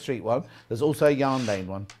a Sewing Street one, there's also a Yarn Lane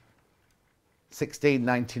one.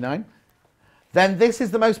 $16.99. Then this is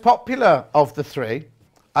the most popular of the 3.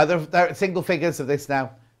 There are single figures of this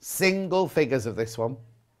now. Single figures of this one.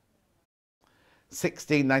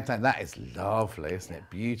 $16.99. That is lovely, isn't it?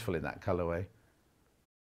 Beautiful in that colourway.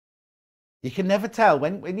 You can never tell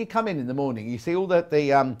when you come in the morning. You see all or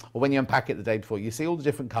when you unpack it the day before, you see all the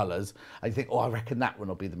different colours, and you think, oh, I reckon that one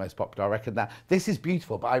will be the most popular. I reckon that this is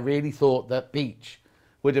beautiful, but I really thought that beach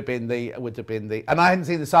would have been the and I hadn't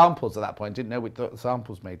seen the samples at that point. Didn't know what the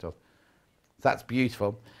samples made of. That's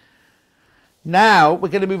beautiful. Now we're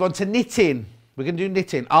going to move on to knitting. We're going to do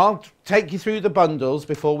knitting. I'll take you through the bundles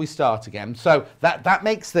before we start again. So that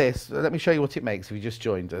makes this. Let me show you what it makes if you just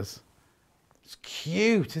joined us. It's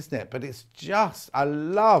cute, isn't it? But it's just, I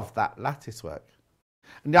love that lattice work.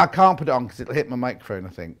 And I can't put it on because it'll hit my microphone, I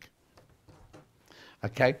think.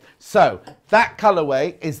 Okay, so that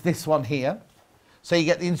colourway is this one here. So you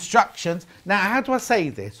get the instructions. Now, how do I say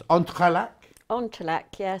this? Entrelac? Entrelac,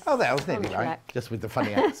 yes. Oh, that was nearly right, just with the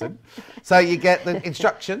funny accent. So you get the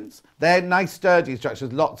instructions. They're nice, sturdy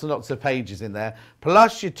instructions, lots and lots of pages in there,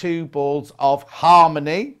 plus your 2 balls of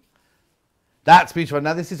Harmony. That's beautiful.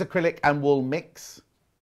 Now, this is acrylic and wool mix.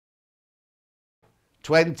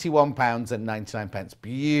 £21.99.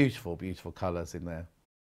 Beautiful, beautiful colours in there.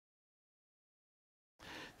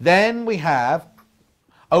 Then we have,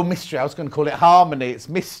 oh, Mystery. I was going to call it Harmony. It's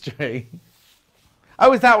Mystery.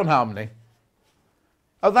 Oh, is that one Harmony?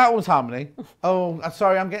 Oh, that one's Harmony. Oh,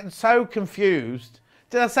 sorry, I'm getting so confused.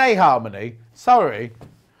 Did I say Harmony? Sorry.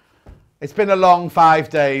 It's been a long 5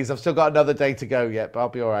 days. I've still got another day to go yet, but I'll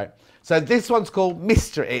be all right. So this one's called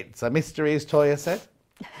Mystery. It's a mysterious toy, I said.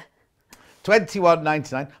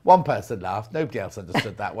 £21.99. One person laughed. Nobody else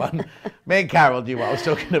understood that one. Me and Carol knew what I was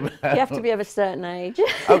talking about. You have to be of a certain age.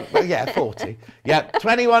 Oh, yeah, 40. Yeah,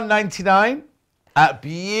 £21.99.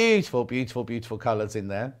 Beautiful, beautiful, beautiful colours in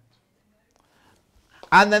there.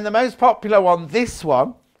 And then the most popular one, this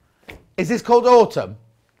one, is this called Autumn?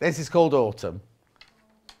 This is called Autumn.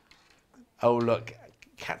 Oh, look,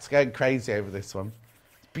 Cat's going crazy over this one.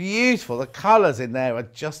 Beautiful. The colours in there are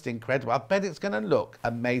just incredible. I bet it's going to look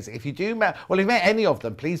amazing. If you do, well, if you make any of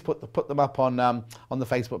them, please put them up on the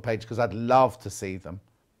Facebook page because I'd love to see them.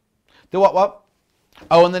 Do what?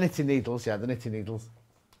 Oh, and the knitting needles. Yeah, the knitting needles.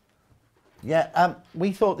 Yeah,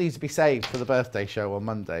 we thought these would be saved for the birthday show on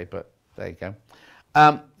Monday, but there you go.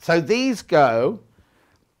 So these go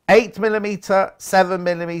 8mm,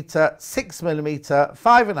 7mm, 6mm,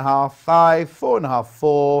 5.5, 5, 4.5,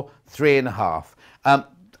 4, 3.5.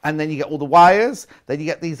 And then you get all the wires. Then you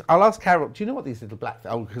get these. I'll ask Carol. Do you know what these little black?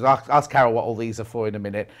 Oh, because I'll ask Carol what all these are for in a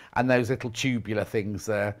minute. And those little tubular things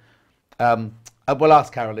there. We'll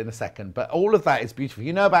ask Carol in a second. But all of that is beautiful.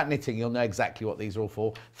 You know about knitting, you'll know exactly what these are all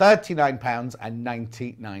for.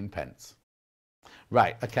 £39.99.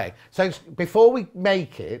 Right. Okay. So before we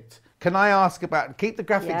make it, can I ask about? Keep the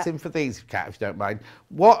graphics in for these, Kat, if you don't mind.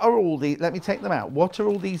 What are all these? Let me take them out. What are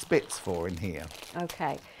all these bits for in here?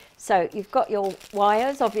 Okay. So you've got your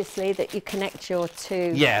wires, obviously, that you connect your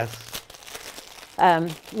two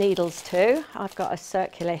needles to. I've got a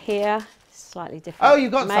circular here, slightly different. Oh,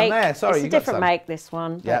 you've got some there. Sorry, it's a different make, this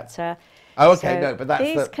one. Yeah. But, oh, okay, so no, but that's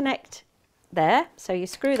these connect there. So you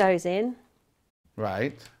screw those in.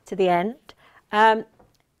 Right. To the end.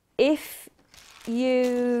 If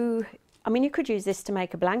you, I mean, you could use this to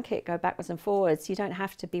make a blanket, go backwards and forwards. You don't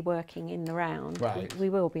have to be working in the round. Right.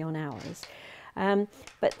 We will be on ours.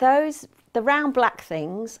 But the round black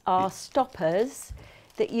things are stoppers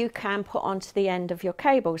that you can put onto the end of your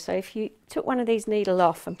cable. So if you took one of these needle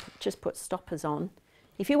off and just put stoppers on,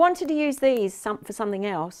 if you wanted to use these for something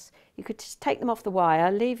else, you could just take them off the wire,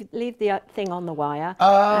 leave the thing on the wire, and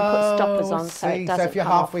put stoppers on so it doesn't So if you're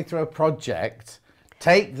come halfway through a project,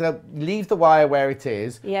 leave the wire where it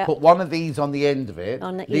is, yeah. Put one of these on the end of it,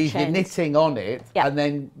 leave your end. knitting on it, yeah. And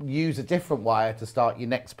then use a different wire to start your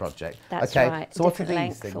next project. That's okay. right. So what are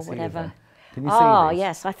things or whatever. Can you see these?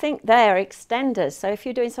 Yes, I think they're extenders. So if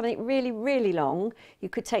you're doing something really, really long, you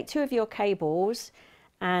could take two of your cables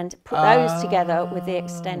and put those together with the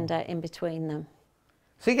extender in between them.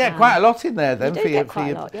 So you get quite a lot in there then. You do get quite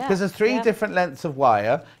a lot, yeah. Because there's three Yeah. different lengths of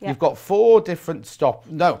wire. Yeah. You've got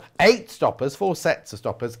 8 stoppers, 4 sets of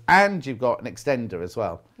stoppers, and you've got an extender as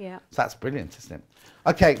well. Yeah. So that's brilliant, isn't it?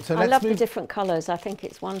 Okay, so I love the different colours. I think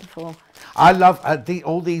it's wonderful. I love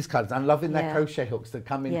all these colours. I'm loving their Yeah. crochet hooks that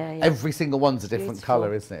come in. Yeah, yeah. Every single one's a different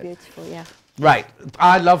colour, isn't it? Beautiful, yeah. Right.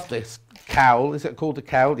 I love this cowl. Is it called a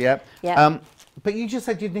cowl? Yeah. Yeah. But you just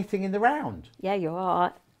said you're knitting in the round. Yeah, you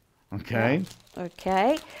are. Okay. Yeah.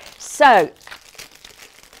 Okay. So,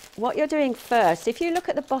 what you're doing first, if you look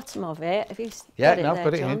at the bottom of it, if you Yeah, got it no, there,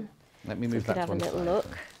 put it John, in. Let me move that to have a one little side.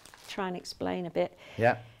 look. Try and explain a bit.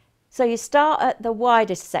 Yeah. So you start at the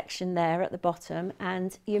widest section there at the bottom,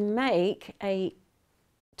 and you make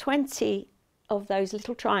 20 of those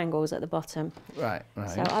little triangles at the bottom. Right, right.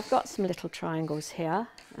 So I've got some little triangles here,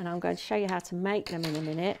 and I'm going to show you how to make them in a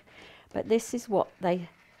minute. But this is what they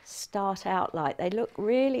start out like. They look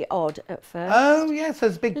really odd at first. Oh, yes,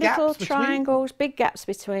 there's big gaps little between. triangles, big gaps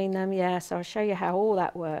between them, yeah. So I'll show you how all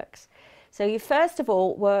that works. So you first of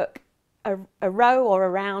all work a row or a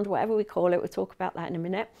round, whatever we call it, we'll talk about that in a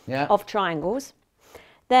minute, yeah. of triangles.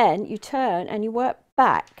 Then you turn and you work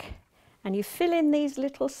back and you fill in these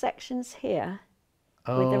little sections here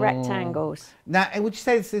with the rectangles. Now, would you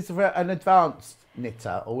say this is for an advanced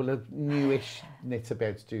knitter, or will a newish knitter be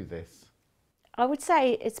able to do this? I would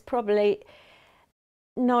say it's probably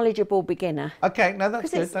knowledgeable beginner. Okay, no,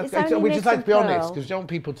 that's good. It's That's good. only We just knit like to be and honest, purl. because you don't want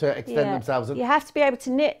people to extend themselves. You have to be able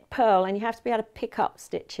to knit purl, and you have to be able to pick up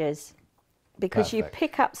stitches, because you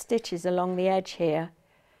pick up stitches along the edge here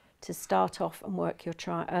to start off and work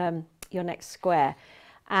your next square.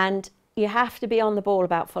 And you have to be on the ball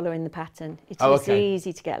about following the pattern. It is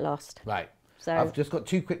easy to get lost. Right. So I've just got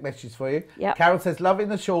 2 quick messages for you. Yep. Carol says, loving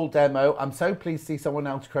the shawl demo. I'm so pleased to see someone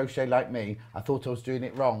else crochet like me. I thought I was doing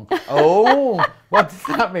it wrong. Oh, what does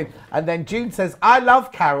that mean? And then June says, I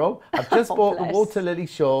love Carol. I've just bought the water lily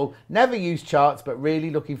shawl. Never used charts, but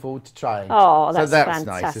really looking forward to trying. Oh, that's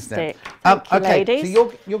fantastic. Nice, isn't it? Okay, ladies.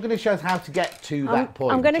 so you're going to show us how to get to that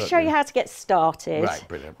point. I'm going to show you how to get started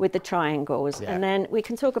with the triangles, and then we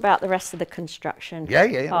can talk about the rest of the construction. Yeah.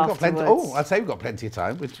 We've got plenty. Oh, I'd say we've got plenty of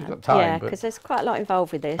time. We've got time. Yeah, because there's quite a lot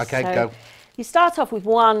involved with this. Okay, so go. You start off with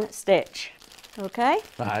 1 stitch, okay?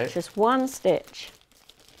 Right. Just 1 stitch.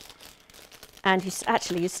 And you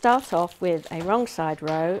start off with a wrong side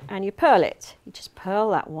row and you purl it. You just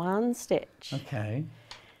purl that 1 stitch. Okay.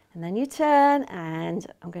 And then you turn, and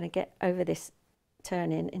I'm going to get over this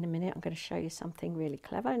turn in a minute. I'm going to show you something really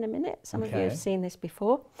clever in a minute. Some of you have seen this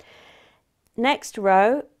before. Next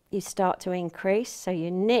row, you start to increase. So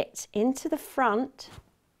you knit into the front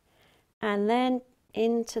and then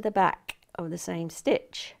into the back of the same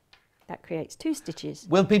stitch. That creates 2 stitches.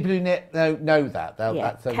 Will people who knit know that?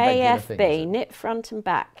 That's a KFB, regular thing, knit front and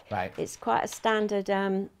back. Right. It's quite a standard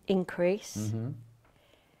increase.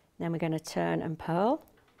 Then we're going to turn and purl.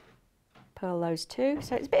 Purl those 2.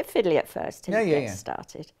 So it's a bit fiddly at first till it gets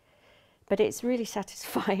started. But it's really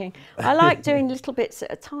satisfying. I like doing little bits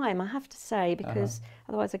at a time, I have to say, because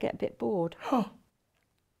otherwise I get a bit bored.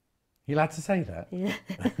 You're allowed to say that?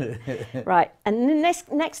 Yeah. Right, and the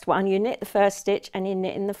next one, you knit the first stitch and you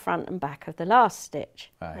knit in the front and back of the last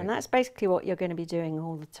stitch. Right. And that's basically what you're going to be doing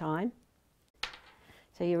all the time.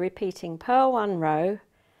 So you're repeating purl 1 row,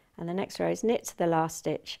 and the next row is knit to the last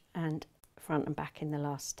stitch and front and back in the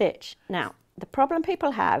last stitch. Now, the problem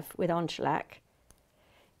people have with enchelac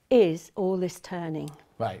is all this turning.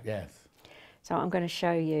 Right, yes. So I'm going to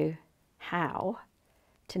show you how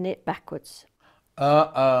to knit backwards.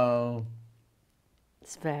 Uh-oh.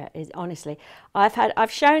 Honestly,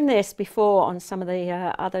 I've shown this before on some of the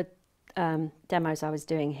other demos I was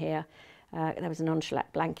doing here. There was an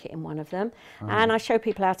enchelac blanket in one of them, and I show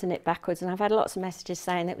people how to knit backwards, and I've had lots of messages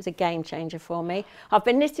saying it was a game changer for me. I've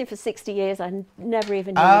been knitting for 60 years. I never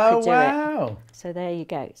even knew you could do it. So there you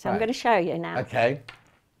go. So I'm going to show you now. Okay.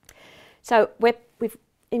 So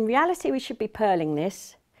in reality we should be purling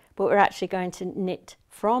this, but we're actually going to knit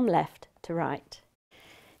from left to right.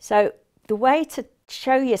 So the way to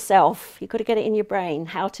show yourself, you've got to get it in your brain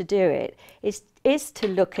how to do it, is to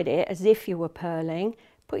look at it as if you were purling.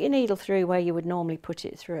 Put your needle through where you would normally put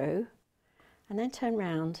it through, and then turn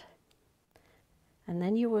round, and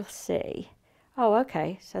then you will see, oh,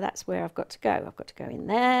 okay, so that's where I've got to go. I've got to go in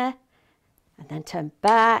there, and then turn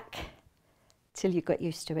back till you got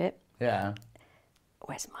used to it. Yeah.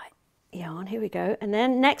 Where's my yarn? Here we go. And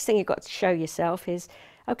then next thing you've got to show yourself is,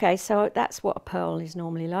 okay, so that's what a purl is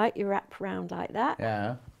normally like. You wrap round like that.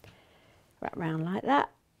 Yeah. Wrap round like that.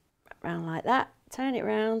 Wrap round like that. Turn it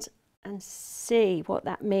round and see what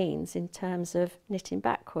that means in terms of knitting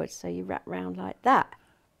backwards. So you wrap round like that.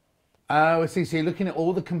 Oh, I see. So you're looking at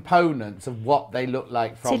all the components of what they look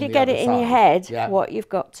like from the other side. Till you get it in your head, what you've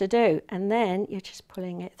got to do. And then you're just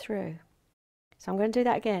pulling it through. So I'm going to do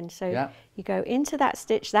that again. So you go into that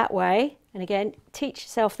stitch that way. And again, teach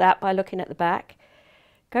yourself that by looking at the back.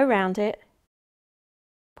 Go round it.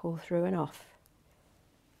 Pull through and off.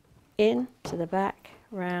 In to the back,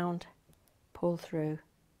 round, pull through.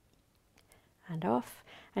 And off.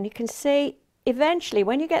 And you can see, eventually,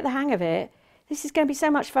 when you get the hang of it, this is going to be so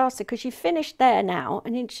much faster because you've finished there now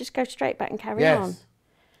and you just go straight back and carry on.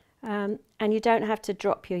 And you don't have to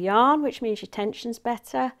drop your yarn, which means your tension's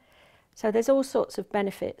better. So there's all sorts of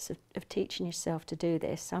benefits of teaching yourself to do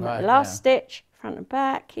this. So I'm at the last stitch, front and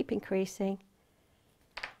back, keep increasing.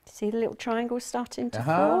 See the little triangles starting to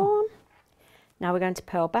form? Now we're going to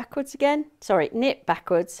purl backwards again. Sorry, knit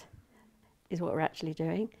backwards is what we're actually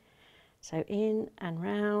doing. So in and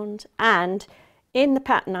round, and in the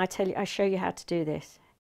pattern I show you how to do this.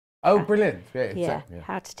 Oh, brilliant. Yeah,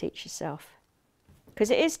 how to teach yourself.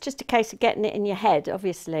 Because it is just a case of getting it in your head,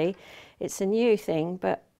 obviously. It's a new thing,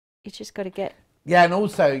 but you just got to get... Yeah, and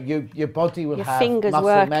also your body will have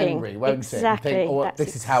muscle memory, won't it? You think, oh,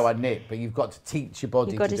 this is how I knit, but you've got to teach your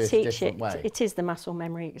body to do it a different way. It is the muscle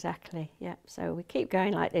memory, exactly. Yeah, so we keep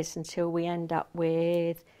going like this until we end up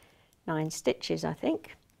with 9 stitches, I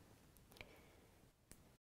think.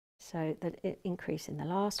 So that it increase in the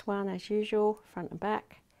last one as usual, front and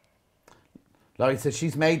back. Laurie says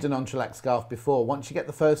she's made an entrelac scarf before. Once you get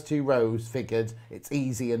the first 2 rows figured, it's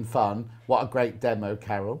easy and fun. What a great demo,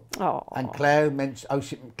 Carol. Oh. And Claire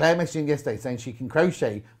mentioned, Claire mentioned yesterday saying she can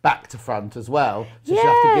crochet back to front as well. So Yeah.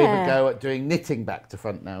 she'll have to give a go at doing knitting back to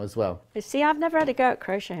front now as well. You see, I've never had a go at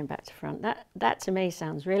crocheting back to front. That to me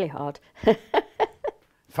sounds really hard.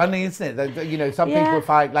 Funny, isn't it? That, you know, some people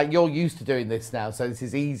find, like, you're used to doing this now, so this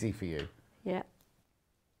is easy for you. Yeah.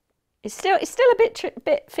 It's still a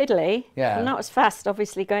bit fiddly. Yeah. And not as fast,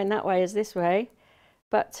 obviously, going that way as this way.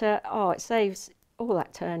 But, it saves all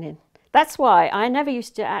that turning. That's why I never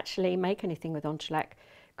used to actually make anything with entrelac,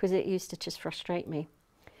 because it used to just frustrate me.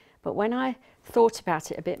 But when I thought about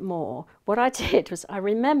it a bit more, what I did was I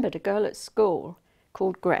remembered a girl at school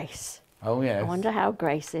called Grace. Oh, yes. I wonder how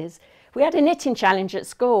Grace is. We had a knitting challenge at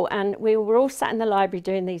school, and we were all sat in the library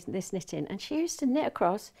doing this knitting, and she used to knit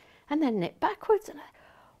across and then knit backwards. And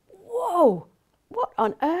whoa, what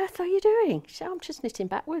on earth are you doing? She said, I'm just knitting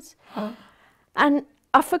backwards. Huh? And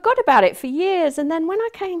I forgot about it for years. And then when I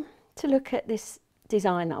came to look at this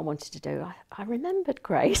design that I wanted to do, I remembered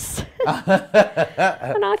Grace.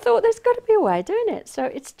 And I thought there's got to be a way of doing it. So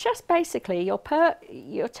it's just basically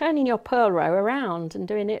you're turning your purl row around and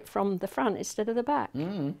doing it from the front instead of the back.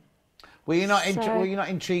 Mm. Were you not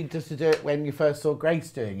intrigued just to do it when you first saw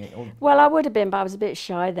Grace doing it? Or? Well, I would have been, but I was a bit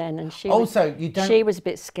shy then, and she was a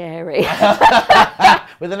bit scary.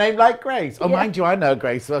 With a name like Grace. Oh, mind you, I know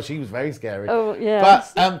Grace. Well, she was very scary. Oh, yeah.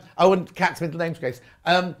 But and Kat's middle name's Grace.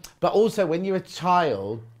 But also, when you're a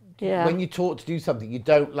child, when you're taught to do something, you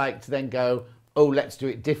don't like to then go, oh, let's do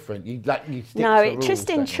it different. You stick to the No, it rules, just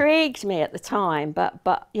intrigued me at the time.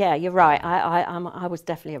 But yeah, you're right. I was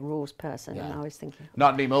definitely a rules person, and I was thinking.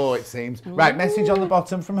 Not anymore, it seems. Right, message on the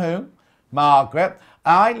bottom from who? Margaret.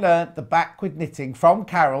 I learnt the backward knitting from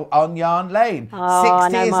Carol on Yarn Lane. Oh,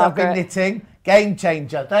 6 years I've been knitting. Game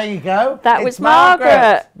changer. There you go. That was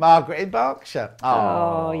Margaret. Margaret in Berkshire.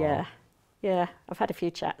 Oh, yeah. Yeah, I've had a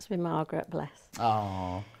few chats with Margaret, bless.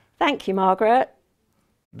 Oh. Thank you, Margaret.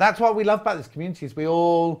 That's what we love about this community, is we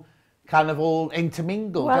all kind of all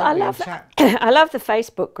intermingle. Well, I love the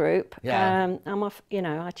Facebook group. Yeah. I'm off,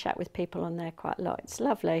 I chat with people on there quite a lot. It's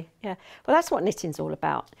lovely. Yeah. Well, that's what knitting's all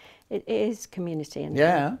about. It is community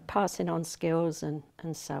and passing on skills and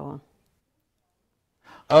so on.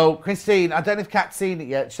 Oh, Christine, I don't know if Kat's seen it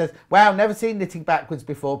yet. She says, wow, never seen knitting backwards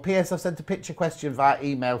before. P.S. I've sent a picture question via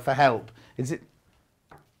email for help. Is it?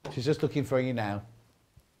 She's just looking for you now.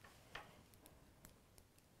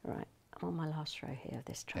 Right, I'm on my last row here of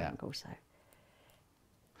this triangle, so.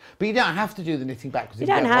 But you don't have to do the knitting backwards. You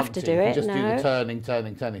don't have to do it, You just do the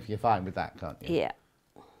turning if you're fine with that, can't you? Yeah.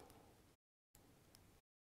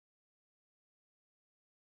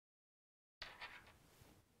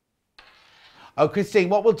 Oh, Christine,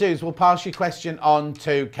 what we'll do is we'll pass your question on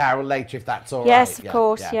to Carol later, if that's all right. Yes, of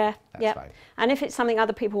course, yeah. Fine. And if it's something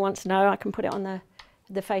other people want to know, I can put it on the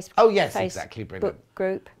Facebook Oh, yes, exactly, brilliant.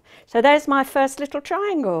 Group. So there's my first little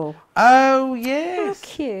triangle. Oh, yes. How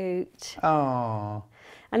cute. Oh.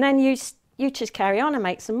 And then you just carry on and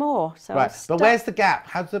make some more. So right, but where's the gap?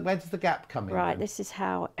 Where does the gap come in? Right, this is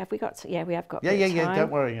how, have we got, we have got Yeah,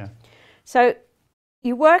 don't worry, yeah. So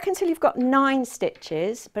you work until you've got 9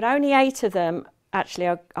 stitches, but only 8 of them actually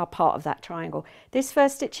are part of that triangle. This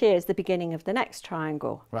first stitch here is the beginning of the next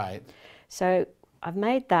triangle. Right. So I've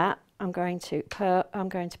made that. I'm going to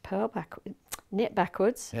knit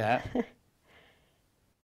backwards. Yeah.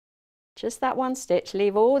 Just that one stitch,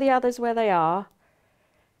 leave all the others where they are,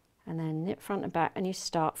 and then knit front and back, and you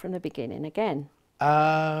start from the beginning again.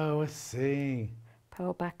 Oh, I see.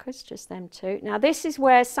 Purl backwards, just them 2. Now this is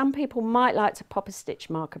where some people might like to pop a stitch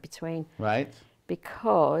marker between. Right.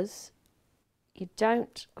 Because you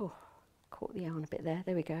don't, oh, caught the yarn a bit there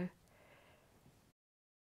we go.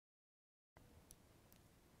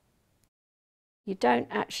 You don't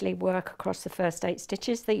actually work across the first 8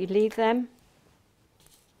 stitches, that you leave them.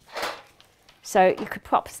 So you could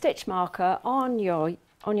pop a stitch marker on your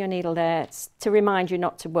needle there to remind you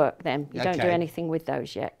not to work them. You don't do anything with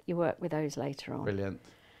those yet. You work with those later on. Brilliant.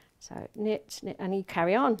 So knit, and you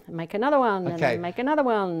carry on and make another one and then make another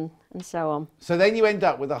one and so on. So then you end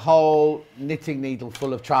up with a whole knitting needle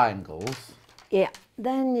full of triangles. Yeah.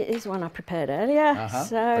 Then is one I prepared earlier.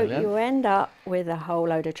 Brilliant. You end up with a whole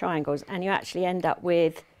load of triangles, and you actually end up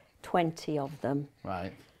with 20 of them.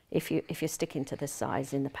 Right. If you're sticking to the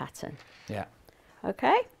size in the pattern. Yeah.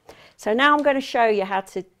 Okay. So now I'm going to show you how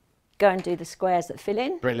to go and do the squares that fill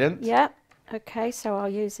in. Brilliant. Yeah. Okay. So I'll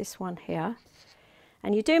use this one here,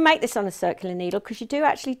 and you do make this on a circular needle because you do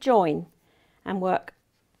actually join and work.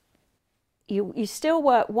 You still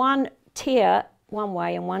work one tier one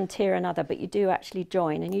way and one tier another, but you do actually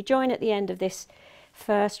join, and you join at the end of this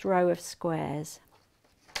first row of squares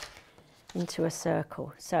into a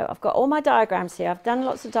circle. So I've got all my diagrams here. I've done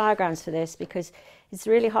lots of diagrams for this because it's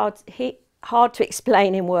really hard to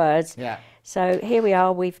explain in words. Yeah. So here we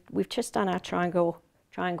are. We've just done our triangles.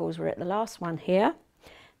 We're at the last one here.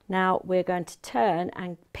 Now we're going to turn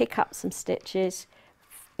and pick up some stitches,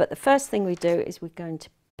 but the first thing we do is we're going to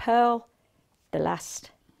purl the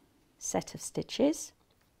last set of stitches,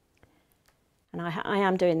 and I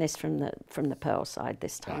am doing this from the purl side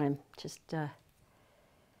this time, just for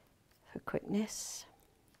quickness.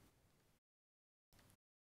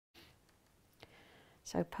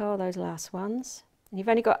 So purl those last ones, and you've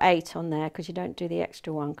only got 8 on there because you don't do the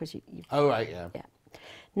extra one because you. Oh right, yeah. Yeah.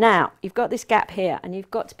 Now you've got this gap here, and you've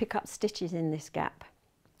got to pick up stitches in this gap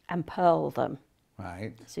and purl them.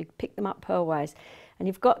 Right. So you pick them up purlways, and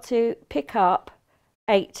you've got to pick up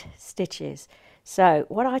 8 stitches. So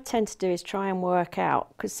what I tend to do is try and work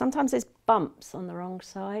out, because sometimes there's bumps on the wrong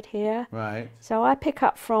side here. Right. So I pick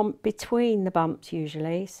up from between the bumps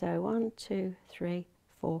usually. So 1, 2, 3,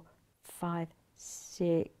 4, 5,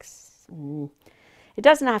 6. It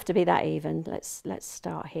doesn't have to be that even. Let's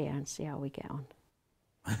start here and see how we get on.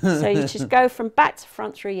 So you just go from back to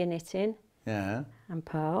front through your knitting. Yeah. And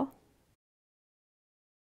purl.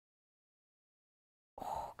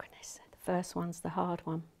 Oh goodness, the first one's the hard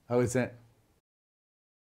one. Oh, is it?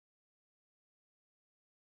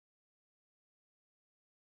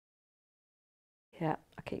 Yeah,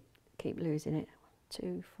 I keep losing it.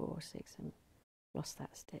 2, 4, 6, and lost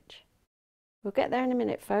that stitch. We'll get there in a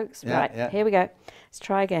minute, folks. Yeah, right, yeah. Here we go. Let's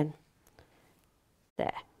try again.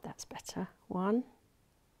 There, that's better. 1,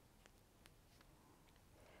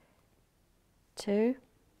 2,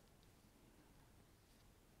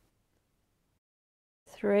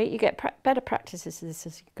 3. You get better practices of this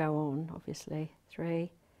as you go on, obviously.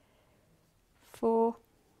 3, 4,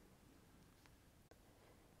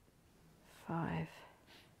 5,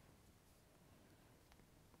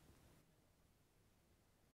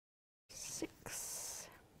 6.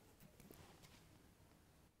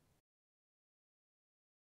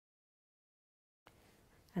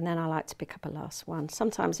 And then I like to pick up a last one.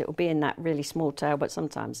 Sometimes it will be in that really small tail, but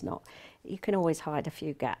sometimes not. You can always hide a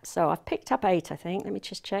few gaps. So I've picked up 8, I think. Let me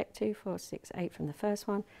just check. 2, 4, 6, 8 from the first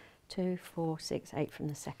one. 2, 4, 6, 8 from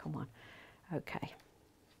the second one. Okay.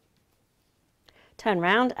 Turn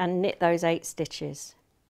round and knit those 8 stitches.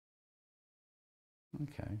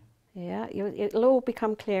 Okay. Yeah, it'll all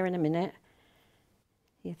become clear in a minute.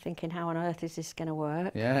 You're thinking, how on earth is this going to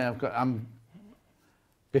work? Yeah, I'm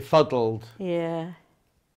befuddled. Yeah.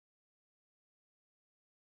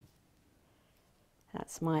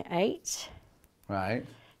 That's my 8. Right.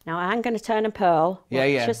 Now I'm going to turn and purl. Yeah,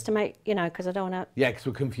 yeah. Just to make, you know, because I don't want to. Yeah, because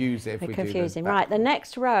we'll confuse it if we do confusing. that. Right, the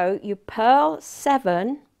next row, you purl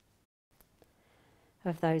 7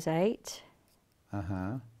 of those 8.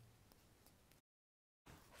 4,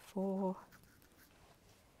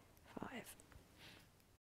 5,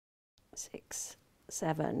 6,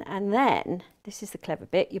 7, and then this is the clever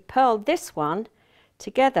bit. You purl this one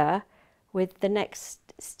together with the next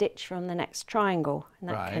stitch from the next triangle, and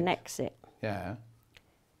that connects it. Yeah.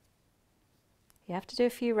 You have to do a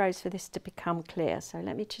few rows for this to become clear. So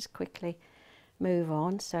let me just quickly move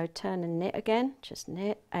on. So turn and knit again. Just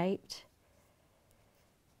knit 8.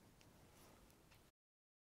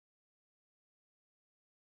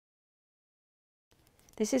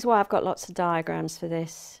 This is why I've got lots of diagrams for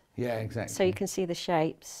this. Yeah, exactly. So you can see the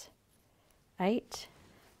shapes. 8,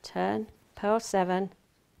 turn, purl 7.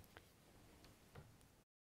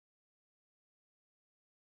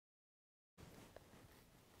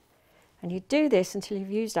 And you do this until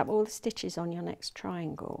you've used up all the stitches on your next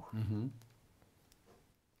triangle.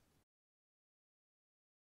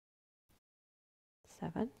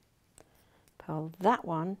 7. Purl that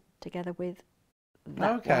one together with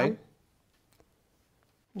that one.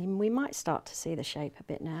 We might start to see the shape a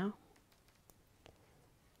bit now.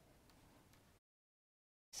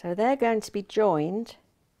 So they're going to be joined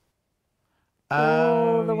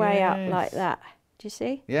all the way up like that. Do you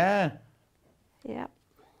see? Yeah. Yeah.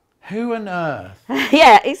 Who on earth?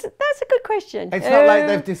 Yeah, that's a good question. It's not like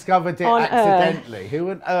they've discovered it accidentally. Earth?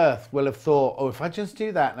 Who on earth will have thought, oh, if I just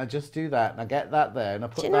do that and I just do that and I get that there and I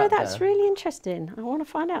put that there. Do you know, that's really interesting. I want to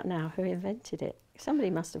find out now who invented it.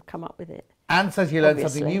 Somebody must have come up with it. Anne says you learn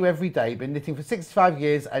something new every day. Been knitting for 65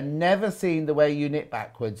 years and never seen the way you knit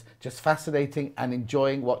backwards. Just fascinating and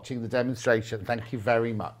enjoying watching the demonstration. Thank you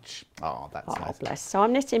very much. Oh, that's nice. Oh, bless. So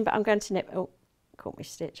I'm knitting, but I'm going to knit... Oh, caught my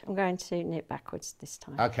stitch. I'm going to knit backwards this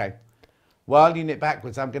time. Okay. While you knit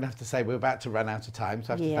backwards, I'm going to have to say we're about to run out of time.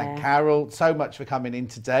 So I have to thank Carol so much for coming in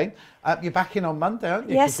today. You're back in on Monday, aren't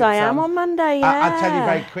you? Yes, I am on Monday, yeah. I'll tell you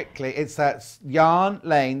very quickly, it's Yarn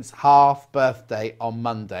Lane's half birthday on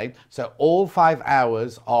Monday. So all 5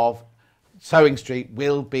 hours of Sewing Street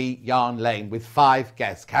will be Yarn Lane with 5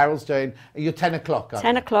 guests. Carol's doing, you're 10 o'clock, aren't you?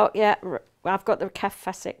 10 o'clock, yeah. I've got the calf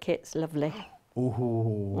facet kits, lovely.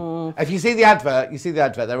 Ooh. If you see the advert,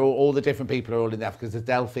 they're all the different people are all in there because there's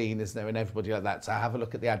Delphine, isn't there, and everybody like that. So have a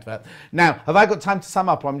look at the advert. Now, have I got time to sum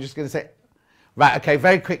up? Or I'm just going to say, right, okay,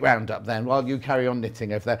 very quick roundup then while you carry on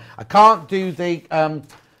knitting over there. I can't do the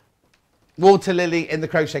water lily in the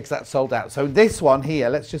crochet because that's sold out. So this one here,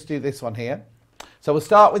 let's just do this one here. So we'll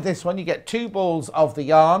start with this one. You get 2 balls of the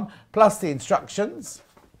yarn plus the instructions,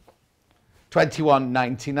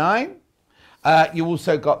 $21.99. You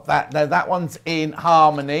also got that. Now that one's in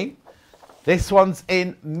Harmony. This one's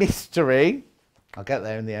in Mystery. I'll get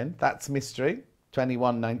there in the end. That's Mystery,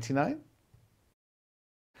 $21.99.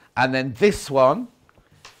 And then this one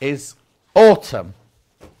is Autumn.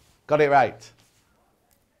 Got it right.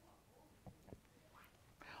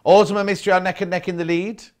 Autumn and Mystery are neck and neck in the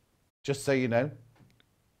lead, just so you know.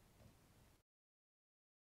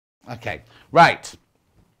 Okay, right.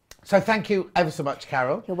 So thank you ever so much,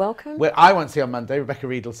 Carol. You're welcome. I won't see you on Monday. Rebecca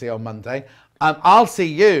Reed will see you on Monday. I'll see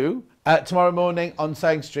you tomorrow morning on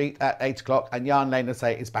Sewing Street at 8 o'clock, and Yarn Lane, I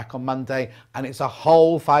say, is back on Monday, and it's a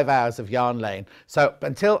whole 5 hours of Yarn Lane. So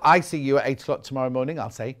until I see you at 8 o'clock tomorrow morning,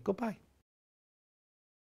 I'll say goodbye.